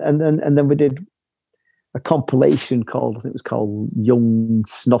then we did a compilation called, I think it was called Young,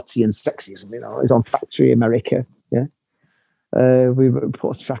 Snotty and Sexy. You know, it was on Factory America. Yeah. We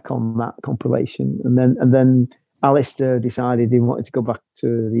put a track on that compilation. And then Alistair decided he wanted to go back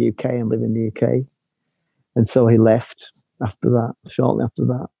to the UK and live in the UK. And so he left after that, shortly after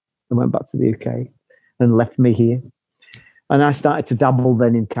that, and went back to the UK and left me here. And I started to dabble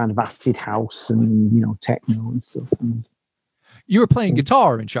then in kind of acid house and, you know, techno and stuff. And, you were playing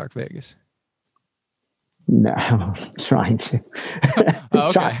guitar in Shark Vegas? No, trying to.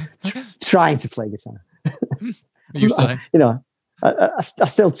 Trying to play guitar. You're saying? You know, I'm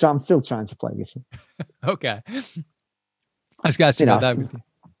still trying to play guitar. Okay. I was going to ask you about that with you.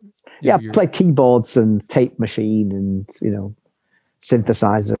 Yeah, I play keyboards and tape machine and, you know,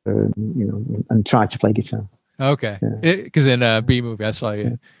 synthesizer and, you know, and try to play guitar. Okay. Because in B Movie, I saw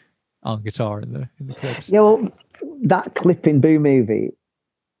you on guitar in the clips. Yeah, well, that clip in Boo Movie,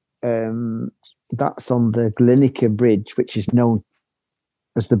 that's on the Glenicker Bridge, which is known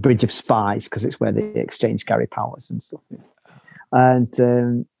as the Bridge of Spies because it's where they exchange Gary Powers and stuff.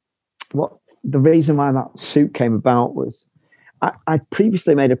 And what the reason why that shoot came about was I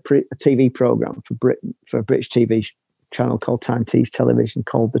previously made a TV program for Britain, for a British TV channel called Time Tees Television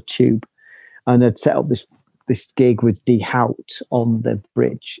called The Tube, and I'd set up this gig with Dee Hout on the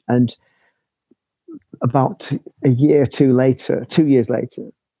bridge. And about a year or 2 years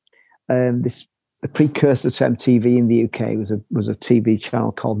later, the precursor to MTV in the UK was a TV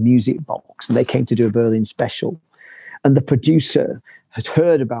channel called Music Box, and they came to do a Berlin special. And the producer had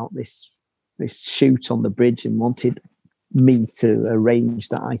heard about this shoot on the bridge and wanted me to arrange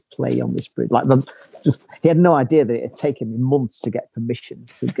that I play on this bridge. Like, he had no idea that it had taken me months to get permission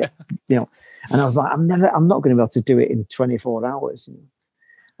to get, you know. And I was like, I'm not going to be able to do it in 24 hours. You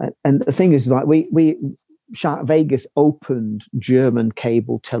know? And the thing is, like, Shark Vegas opened German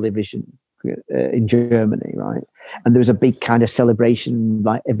cable television in Germany, right? And there was a big kind of celebration,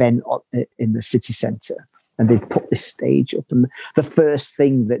 like, event in the city centre. And they'd put this stage up. And the first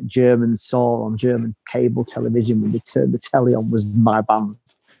thing that Germans saw on German cable television when they turned the telly on was my band.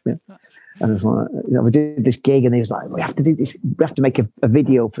 Yeah. And I was like, you know, we did this gig, and he was like, we have to do this. We have to make a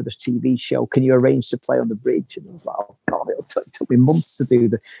video for this TV show. Can you arrange to play on the bridge? And I was like, oh God, it took me months to do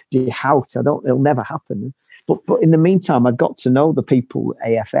the Hout. It'll never happen. But in the meantime, I got to know the people at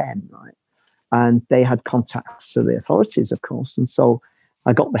AFN, right? And they had contacts to the authorities, of course. And so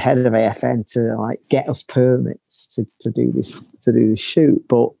I got the head of AFN to, like, get us permits to do this shoot,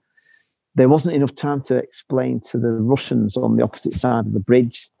 but there wasn't enough time to explain to the Russians on the opposite side of the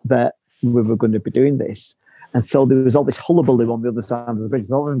bridge that we were going to be doing this. And so there was all this hullabaloo on the other side of the bridge.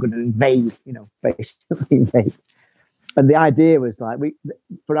 They were going to invade, you know, basically invade. And the idea was, like,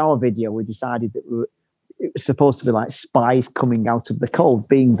 for our video, we decided that it was supposed to be like spies coming out of the cold,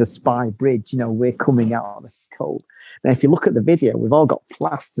 being the spy bridge. You know, we're coming out of the cold. Now, if you look at the video, we've all got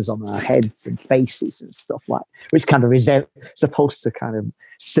plasters on our heads and faces and stuff like, which kind of is supposed to kind of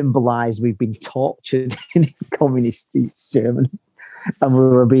symbolize we've been tortured in communist East Germany, and we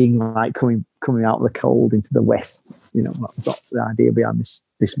were being, like, coming out of the cold into the West. You know, that was the idea behind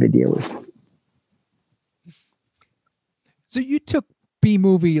this video is. So you took B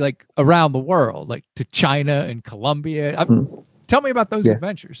Movie, like, around the world, like to China and Colombia. Tell me about those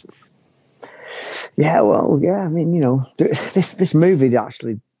adventures. Yeah, well, yeah. I mean, you know, this movie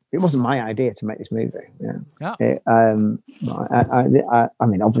actually, it wasn't my idea to make this movie. Yeah. I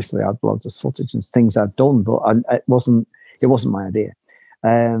mean, obviously, I had lots of footage and things I'd done, but it wasn't my idea.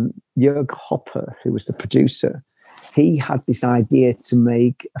 Jörg Hopper, who was the producer, he had this idea to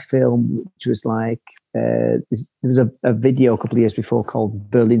make a film which was like, there was a video a couple of years before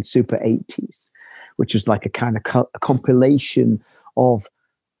called Berlin Super 80s, which was like a kind of a compilation of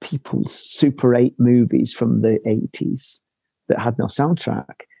people's Super 8 movies from the 80s that had no soundtrack,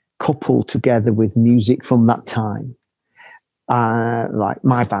 coupled together with music from that time. Like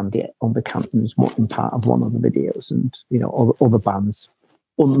my band, Unbekannten, was in part of one of the videos, and, you know, other bands,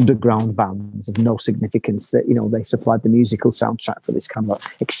 underground bands of no significance, that, you know, they supplied the musical soundtrack for this kind of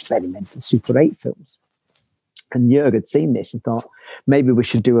experimental Super 8 films. And Jörg had seen this and thought maybe we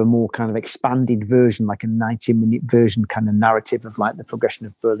should do a more kind of expanded version, like a 90-minute version kind of narrative of like the progression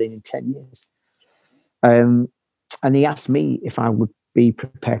of Berlin in 10 years. And he asked me if I would be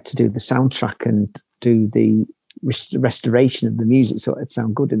prepared to do the soundtrack and do the restoration of the music so it'd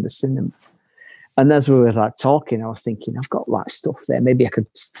sound good in the cinema. And as we were like talking, I was thinking, I've got like stuff there. Maybe I could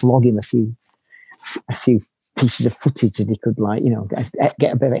flog him a few pieces of footage and he could like,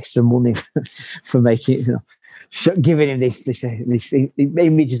 get a bit of extra money for making it, giving him these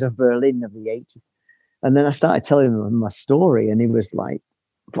images of Berlin of the 80s. And then I started telling him my story, and he was like,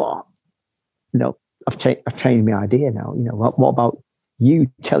 "Well, I've changed my idea now. What about you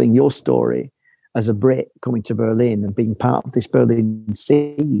telling your story as a Brit coming to Berlin and being part of this Berlin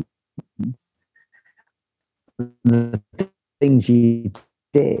scene? The things you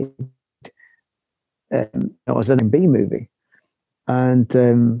did as an MB movie,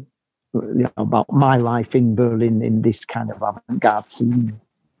 and about my life in Berlin in this kind of avant-garde scene,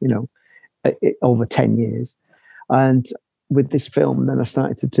 over 10 years. And with this film, then I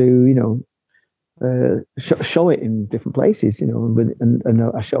started to do, show it in different places,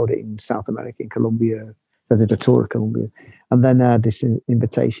 and I showed it in South America, in Colombia. I did a tour of Colombia. And then I had this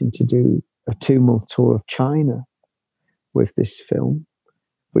invitation to do a 2-month tour of China with this film,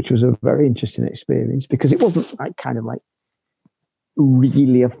 which was a very interesting experience because it wasn't like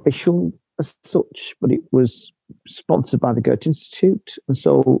really official as such, but it was sponsored by the Goethe Institute. And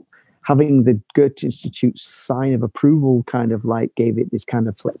so having the Goethe Institute's sign of approval kind of like gave it this kind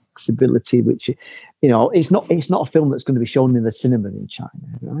of flexibility, which, it's not a film that's going to be shown in the cinema in China,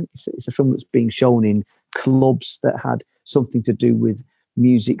 right? It's a film that's being shown in clubs that had something to do with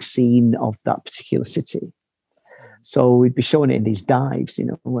music scene of that particular city. So we'd be showing it in these dives,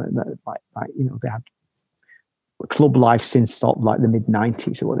 where they had club life since sort of like the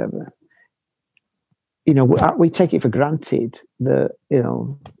mid-90s or whatever. We take it for granted that,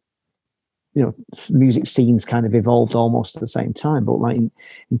 music scenes kind of evolved almost at the same time. But like in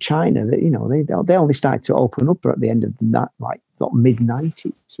China, they only started to open up at the end of that, like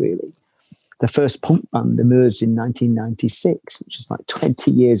mid-90s, really. The first punk band emerged in 1996, which is like 20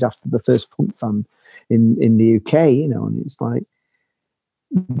 years after the first punk band in the UK, and it's like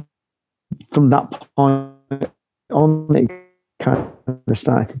from that point on, it kind of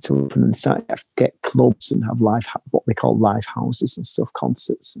started to open and started to get clubs and have what they call live houses and stuff,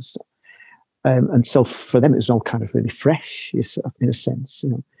 concerts and stuff. And so for them, it was all kind of really fresh, in a sense,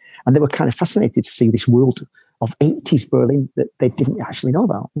 and they were kind of fascinated to see this world of 80s Berlin that they didn't actually know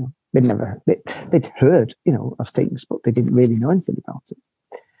about. They'd heard, of things, but they didn't really know anything about it.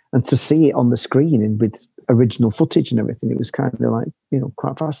 And to see it on the screen and with original footage and everything, it was kind of like,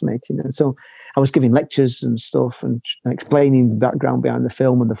 quite fascinating. And so I was giving lectures and stuff and explaining the background behind the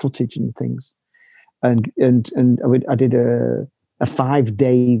film and the footage and things. And I did a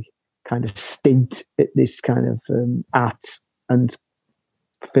 5-day kind of stint at this kind of art and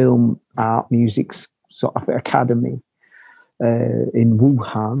film art music sort of academy in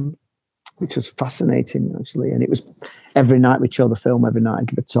Wuhan, which was fascinating, actually. And it was every night we'd show the film, every night I'd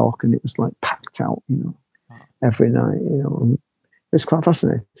give a talk, and it was like packed out, every night, and it was quite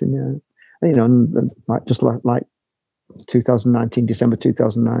fascinating, and like just like 2019, December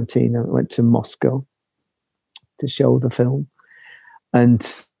 2019, I went to Moscow to show the film,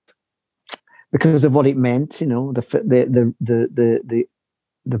 and because of what it meant,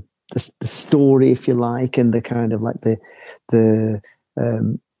 the story, if you like, and the kind of like the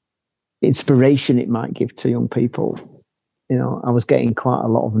inspiration it might give to young people. I was getting quite a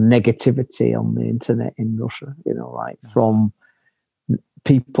lot of negativity on the internet in Russia, from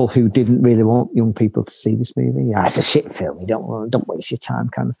people who didn't really want young people to see this movie. It's a shit film. You don't waste your time,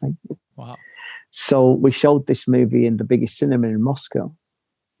 kind of thing. Wow. So we showed this movie in the biggest cinema in Moscow,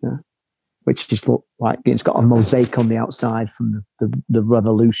 which just looked like it's got a mosaic on the outside from the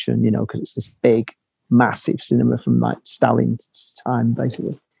revolution, because it's this big, massive cinema from like Stalin's time,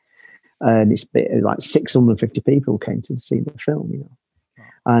 basically. And it's like 650 people came to see the film,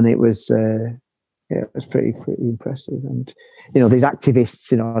 and it was pretty impressive. And these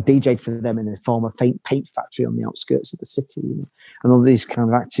activists, I DJ'd for them in a former paint factory on the outskirts of the city, and all these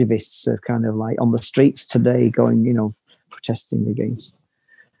kind of activists are kind of like on the streets today, going, protesting against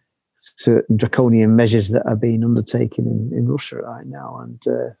certain draconian measures that are being undertaken in Russia right now. And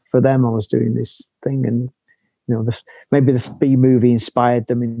for them, I was doing this thing, and maybe the B movie inspired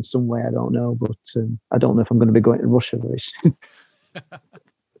them in some way. I don't know, but I don't know if I'm going to be going to Russia very soon.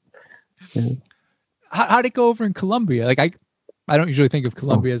 Yeah. How'd it go over in Colombia? Like I don't usually think of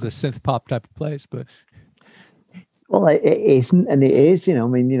Colombia as a synth pop type of place, but well, it isn't, and it is.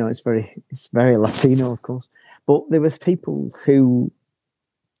 It's very Latino, of course. But there was people who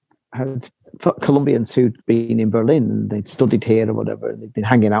had Colombians who'd been in Berlin and they'd studied here or whatever, and they'd been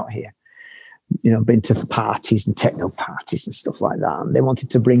hanging out here, been to parties and techno parties and stuff like that. And they wanted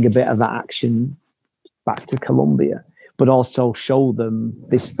to bring a bit of that action back to Colombia, but also show them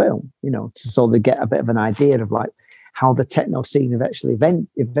this film, so they get a bit of an idea of like how the techno scene eventually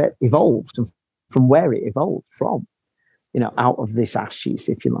evolved and from where it evolved from, out of this ashes,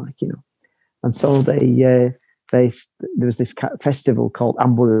 if you like, And so there was this festival called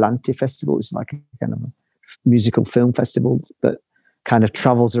Ambulante Festival. It's like a kind of a musical film festival that kind of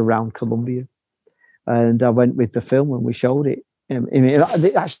travels around Colombia. And I went with the film and we showed it.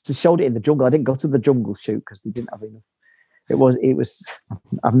 They actually showed it in the jungle. I didn't go to the jungle shoot because they didn't have enough. It was.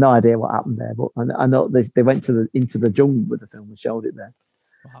 I have no idea what happened there, but I know they went into the jungle with the film and showed it there.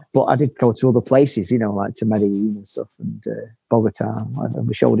 Wow. But I did go to other places, like to Medellin and stuff and Bogota, and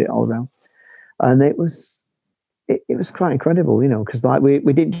we showed it all around. And it was quite incredible, because like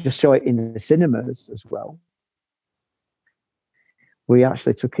we didn't just show it in the cinemas as well. We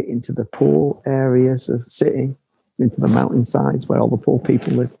actually took it into the poor areas of the city, into the mountainsides where all the poor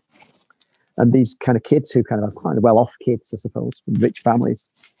people live. And these kind of kids who kind of are quite well-off kids, I suppose, from rich families,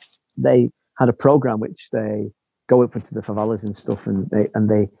 they had a program which they go up into the favelas and stuff, and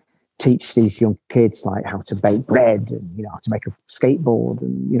they teach these young kids like how to bake bread and how to make a skateboard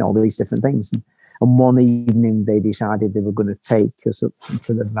and all these different things. And one evening they decided they were going to take us up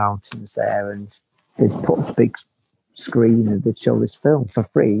into the mountains there, and they'd put up a big screen and they'd show this film for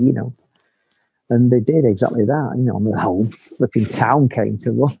free, And they did exactly that, and the whole flipping town came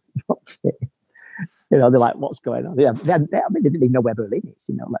to watch it. They're like, what's going on? Yeah, they didn't even know where Berlin is,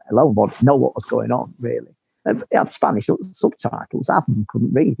 let alone know what was going on, really. It had Spanish subtitles. Half of them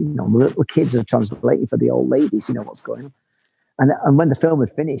couldn't read, the little kids are translating for the old ladies, what's going on. And when the film had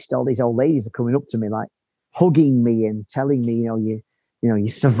finished, all these old ladies are coming up to me, like hugging me and telling me, you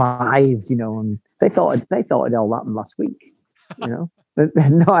survived, and they thought it all happened last week, They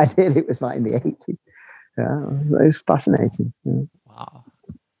had no idea it was like in the 80s. Yeah, it was fascinating. Yeah. Wow.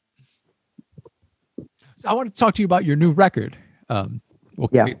 So I want to talk to you about your new record.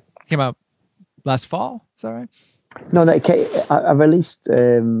 It came out last fall. Is that right? No, I released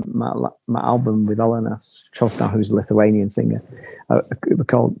my album with Elena Chosna, who's a Lithuanian singer. It was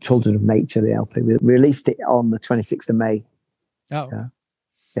called Children of Nature, the LP. We released it on the 26th of May. Oh.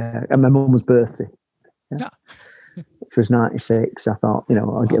 Yeah. And my mum's birthday. Yeah. Which was 96. I thought,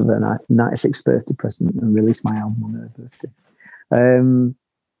 I'll give her a 96th birthday present and release my album on her birthday.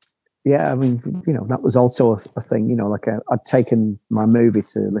 Yeah, I mean, that was also a thing, like I'd taken my movie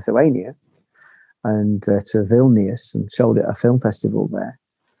to Lithuania and to Vilnius and showed it at a film festival there.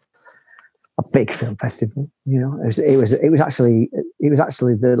 A big film festival, it was actually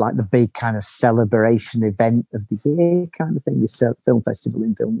the big kind of celebration event of the year kind of thing. This film festival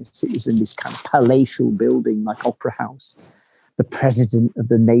in Vilnius. It was in this kind of palatial building, like opera house. The president of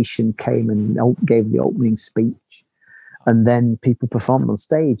the nation came and gave the opening speech, and then people performed on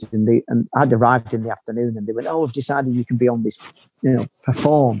stage. And I'd arrived in the afternoon, and they went, "Oh, we've decided you can be on this,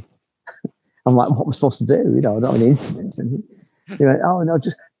 perform." I'm like, "What am I supposed to do? Not an instrument." And they went, "Oh no,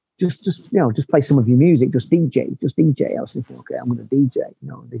 just play some of your music, just DJ. I was thinking, okay, I'm going to DJ.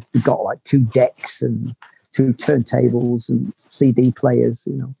 They've got like 2 decks and 2 turntables and CD players,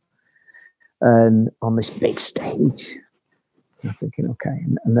 and on this big stage. And I'm thinking, okay,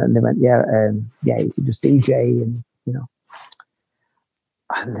 and then they went, yeah, you can just DJ, and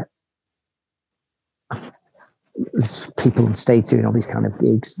and there's people on stage doing all these kind of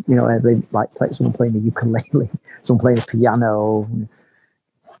gigs. They like someone playing the ukulele, someone playing the piano.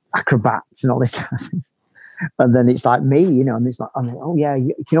 Acrobats and all this kind of thing. And then it's like me, and it's like, I'm like, oh yeah,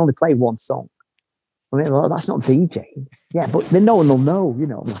 you can only play one song. I mean, well, that's not DJing. Yeah, but then no one will know,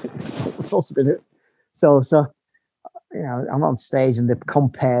 what we're supposed to be doing. So I'm on stage and the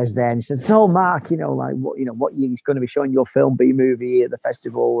compares there, and he says, "So Mark, what you're going to be showing your film B movie at the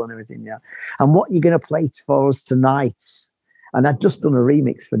festival and everything, and what you're going to play for us tonight." And I'd just done a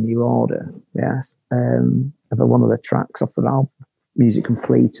remix for New Order, yes, of one of the tracks off the album, Music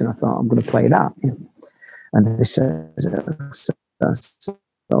Complete, and I thought, I'm going to play that. And they said,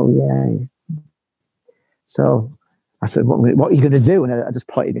 "Oh yeah." So I said, "What are you going to do?" And I just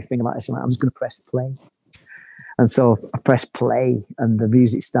pointed my finger like this. I'm just going to press play. And so I press play, and the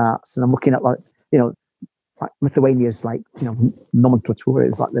music starts, and I'm looking at like Lithuania's nomenclature.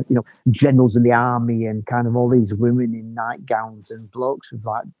 It's like generals in the army and kind of all these women in nightgowns and blokes with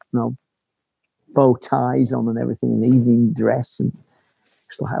bow ties on and everything, in evening dress, and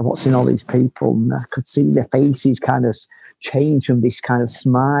it's like watching all these people, and I could see their faces kind of change from this kind of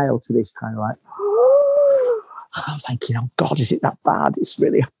smile to this kind of like I'm thinking, oh God, is it that bad? It's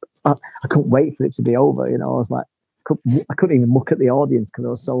really, I couldn't wait for it to be over. You know, I was like, I couldn't even look at the audience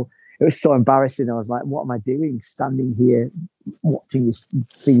because it was so embarrassing. I was like, what am I doing? Standing here watching this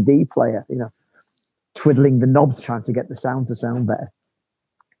CD player, you know, twiddling the knobs, trying to get the sound to sound better.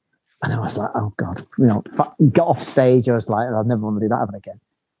 And I was like, oh God, you know, got off stage. I was like, I'll never want to do that ever again.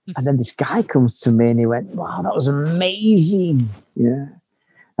 And then this guy comes to me and he went, wow, that was amazing. Yeah.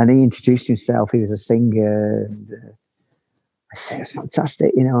 And he introduced himself. He was a singer. And I said, it was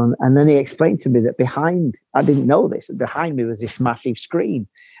fantastic, you know. And then he explained to me that I didn't know this, behind me was this massive screen.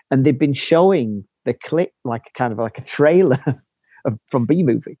 And they'd been showing the clip like a trailer from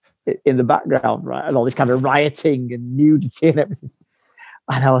B-movie in the background, right? And all this kind of rioting and nudity and everything.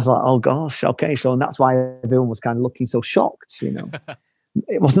 And I was like, oh gosh, okay. So and that's why everyone was kind of looking so shocked, you know.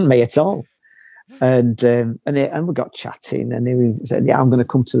 It wasn't me at all. And we got chatting, and he said, yeah, I'm going to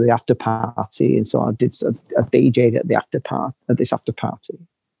come to the after party. And so I did a DJ at the after party,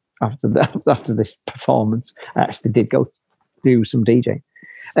 after this performance. I actually did go do some DJ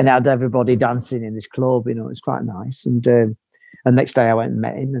and had everybody dancing in this club, you know. It's quite nice. And next day I went and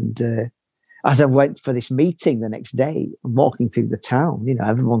met him, and as I went for this meeting the next day, I'm walking through the town, you know,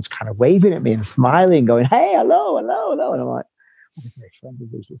 everyone's kind of waving at me and smiling, going, hey, hello. And I'm like, I'm a very friend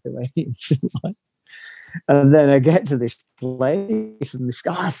of these Lithuanians. And then I get to this place and this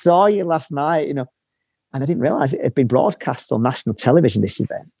guy, I saw you last night, you know, and I didn't realize it had been broadcast on national television, this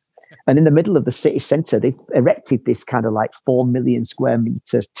event. And in the middle of the city centre, they erected this kind of like 4 million square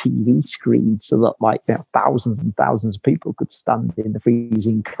metre TV screen so that like, you know, thousands and thousands of people could stand in the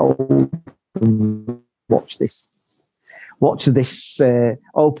freezing cold and watch this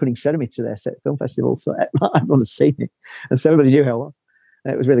opening ceremony to their film festival. So everyone had seen it, and so everybody knew who I was.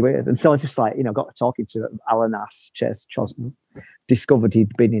 And it was really weird. And so I just like, you know, got talking to Alan Ash, Ches Chosman, discovered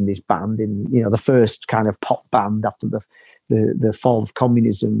he'd been in this band, in, you know, the first kind of pop band after the fall of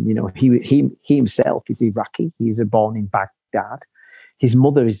communism. You know, he himself is Iraqi. He was born in Baghdad. His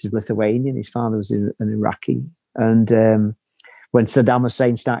mother is Lithuanian. His father was an Iraqi. And when Saddam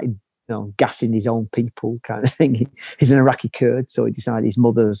Hussein started, you know, gassing his own people, kind of thing, he's an Iraqi Kurd. So he decided, his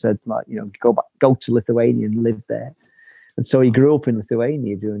mother said, like, you know, go to Lithuania and live there. And so he grew up in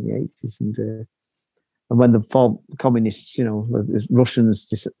Lithuania during the 80s. And when the communists, you know, the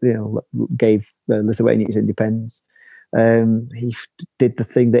Russians, you know, gave Lithuania its independence, he did the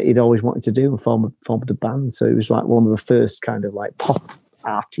thing that he'd always wanted to do and formed a band. So he was like one of the first kind of like pop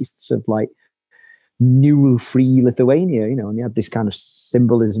artists of like new free Lithuania, you know, and he had this kind of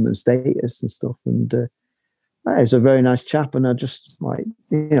symbolism and status and stuff. And he was a very nice chap. And I just like,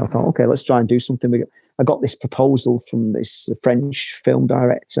 you know, thought, okay, let's try and do something. I got this proposal from this French film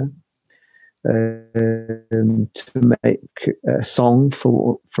director to make a song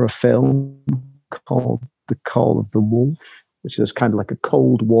for a film called The Call of the Wolf, which was kind of like a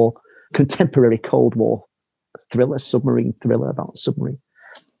contemporary Cold War thriller, submarine thriller about a submarine.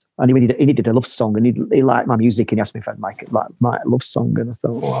 And he needed a love song, and he liked my music, and he asked me if I'd like a love song. And I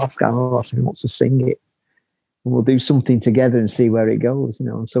thought, well, ask if he wants to sing it. And we'll do something together and see where it goes, you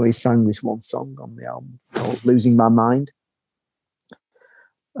know. And so he sang this one song on the album called Losing My Mind.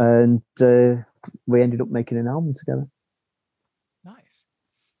 And we ended up making an album together. Nice.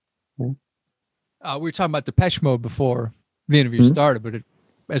 Yeah. We were talking about Depeche Mode before the interview started, but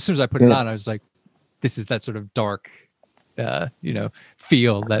as soon as I put it on, I was like, this is that sort of dark, you know,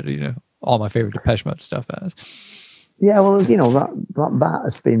 feel that, you know, all my favorite Depeche Mode stuff has. Yeah, well, you know, that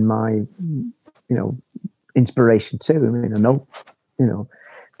has been my, you know, inspiration too. I mean, I know, you know,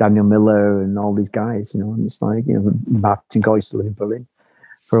 Daniel Miller and all these guys, you know, and it's like, you know, Martin Gore used to live in Berlin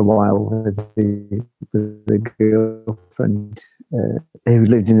for a while with the girlfriend who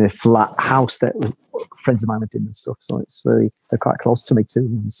lived in a flat house that friends of mine lived in and stuff. So they're quite close to me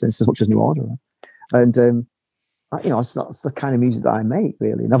too, since as much as New Order. And you know, that's the kind of music that I make,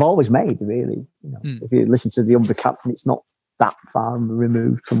 really, and I've always made, really. You know, if you listen to the Undercaptain, it's not that far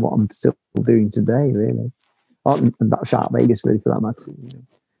removed from what I'm still doing today, really. And that Sharp Vegas, really, for that matter. You know,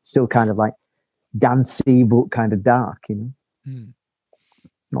 still kind of like dancey, but kind of dark. You know,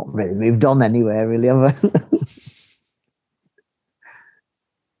 not really moved on anywhere, really. Have I?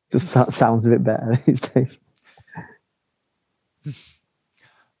 Just that sounds a bit better these days.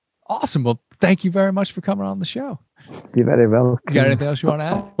 Awesome. Well, thank you very much for coming on the show. You're very welcome. You got anything else you want to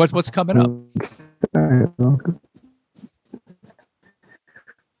add? What's coming up? Very welcome.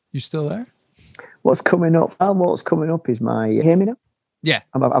 You still there? What's coming up? What's coming up is my. You hear me now? Yeah.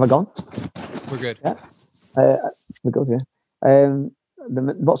 Have I gone? We're good. Yeah. We're good. Yeah.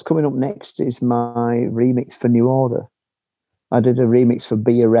 What's coming up next is my remix for New Order. I did a remix for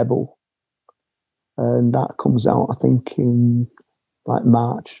Be a Rebel and that comes out, I think, in like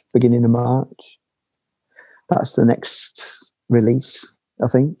March, beginning of March. That's the next release, I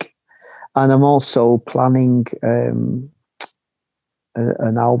think. And I'm also planning an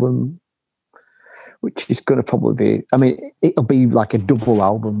album, which is going to probably be, I mean, it'll be like a double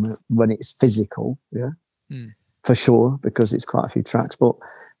album when it's physical, for sure, because it's quite a few tracks. But,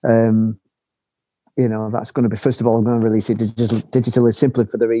 you know, that's going to be, first of all, I'm going to release it digitally simply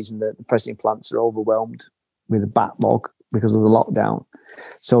for the reason that the pressing plants are overwhelmed with a backlog because of the lockdown.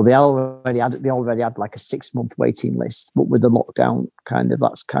 So they already had like a 6-month waiting list, but with the lockdown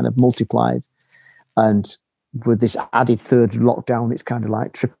that's kind of multiplied. And with this added third lockdown, it's kind of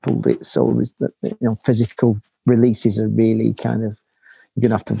like tripled it. So physical releases are really kind of, you're going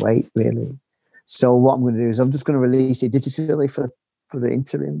to have to wait really. So what I'm going to do is I'm just going to release it digitally for the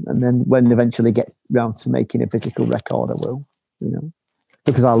interim. And then when eventually get round to making a physical record, I will, you know,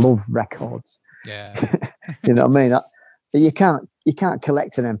 because I love records. Yeah. You know what I mean? You can't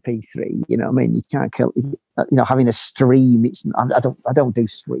collect an MP3. You know what I mean? You can't, you know, having a stream. I don't do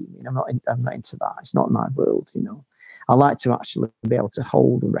streaming. I'm not into that. It's not my world. You know, I like to actually be able to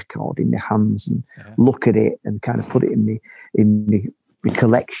hold a record in my hands and look at it and kind of put it in my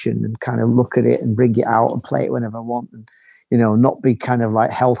collection and kind of look at it and bring it out and play it whenever I want, and you know, not be kind of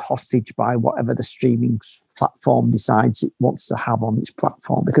like held hostage by whatever the streaming platform decides it wants to have on its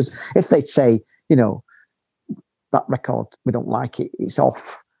platform. Because if they say, you know, that record, we don't like it, it's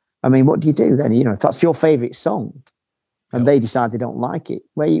off. I mean, what do you do then? You know, if that's your favorite song and they decide they don't like it,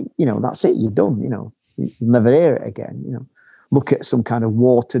 well, you know, that's it, you're done. You know, you'll never hear it again. You know, look at some kind of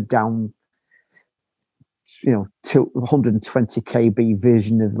watered down, you know, 120 KB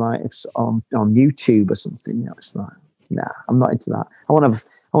version of like on YouTube or something. You know, it's like, nah, I'm not into that. I want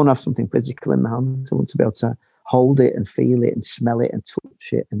to have something physical in my hands. I want to be able to hold it and feel it and smell it and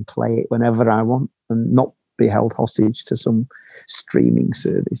touch it and play it whenever I want, and not be held hostage to some streaming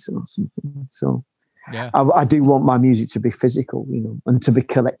service or something. So I do want my music to be physical, you know, and to be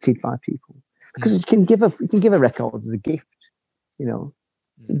collected by people, because you can give a record as a gift, you know.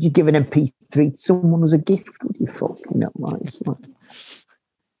 You give an MP3 to someone as a gift, what do you fuck, you know, like,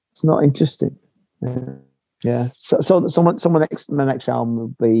 it's not interesting. Yeah. So my next album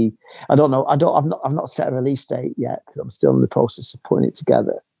will be, I don't know, I've not set a release date yet because I'm still in the process of putting it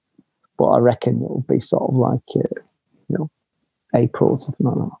together. But I reckon it'll be sort of like, you know, April, something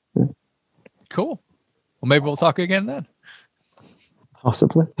like that. Yeah. Cool. Well, maybe we'll talk again then.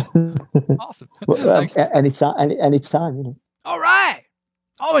 Possibly. Awesome. Anytime, you know. All right.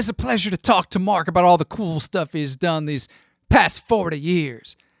 Always a pleasure to talk to Mark about all the cool stuff he's done these past 40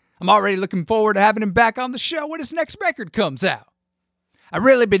 years. I'm already looking forward to having him back on the show when his next record comes out. I've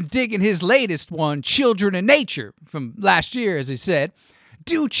really been digging his latest one, Children of Nature, from last year, as he said.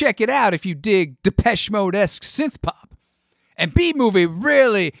 Do check it out if you dig Depeche Mode-esque synth pop. And B-Movie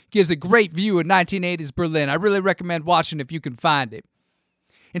really gives a great view of 1980s Berlin. I really recommend watching if you can find it.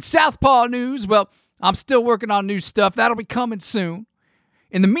 In Southpaw news, well, I'm still working on new stuff. That'll be coming soon.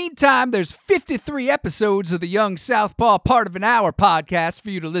 In the meantime, there's 53 episodes of the Young Southpaw Part of an Hour podcast for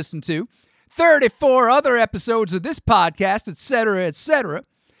you to listen to, 34 other episodes of this podcast, etc., etc.,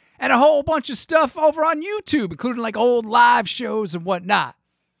 and a whole bunch of stuff over on YouTube, including like old live shows and whatnot.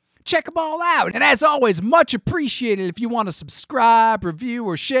 Check them all out. And as always, much appreciated if you want to subscribe, review,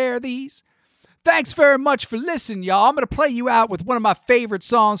 or share these. Thanks very much for listening, y'all. I'm going to play you out with one of my favorite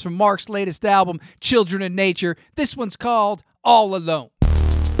songs from Mark's latest album, Children of Nature. This one's called All Alone.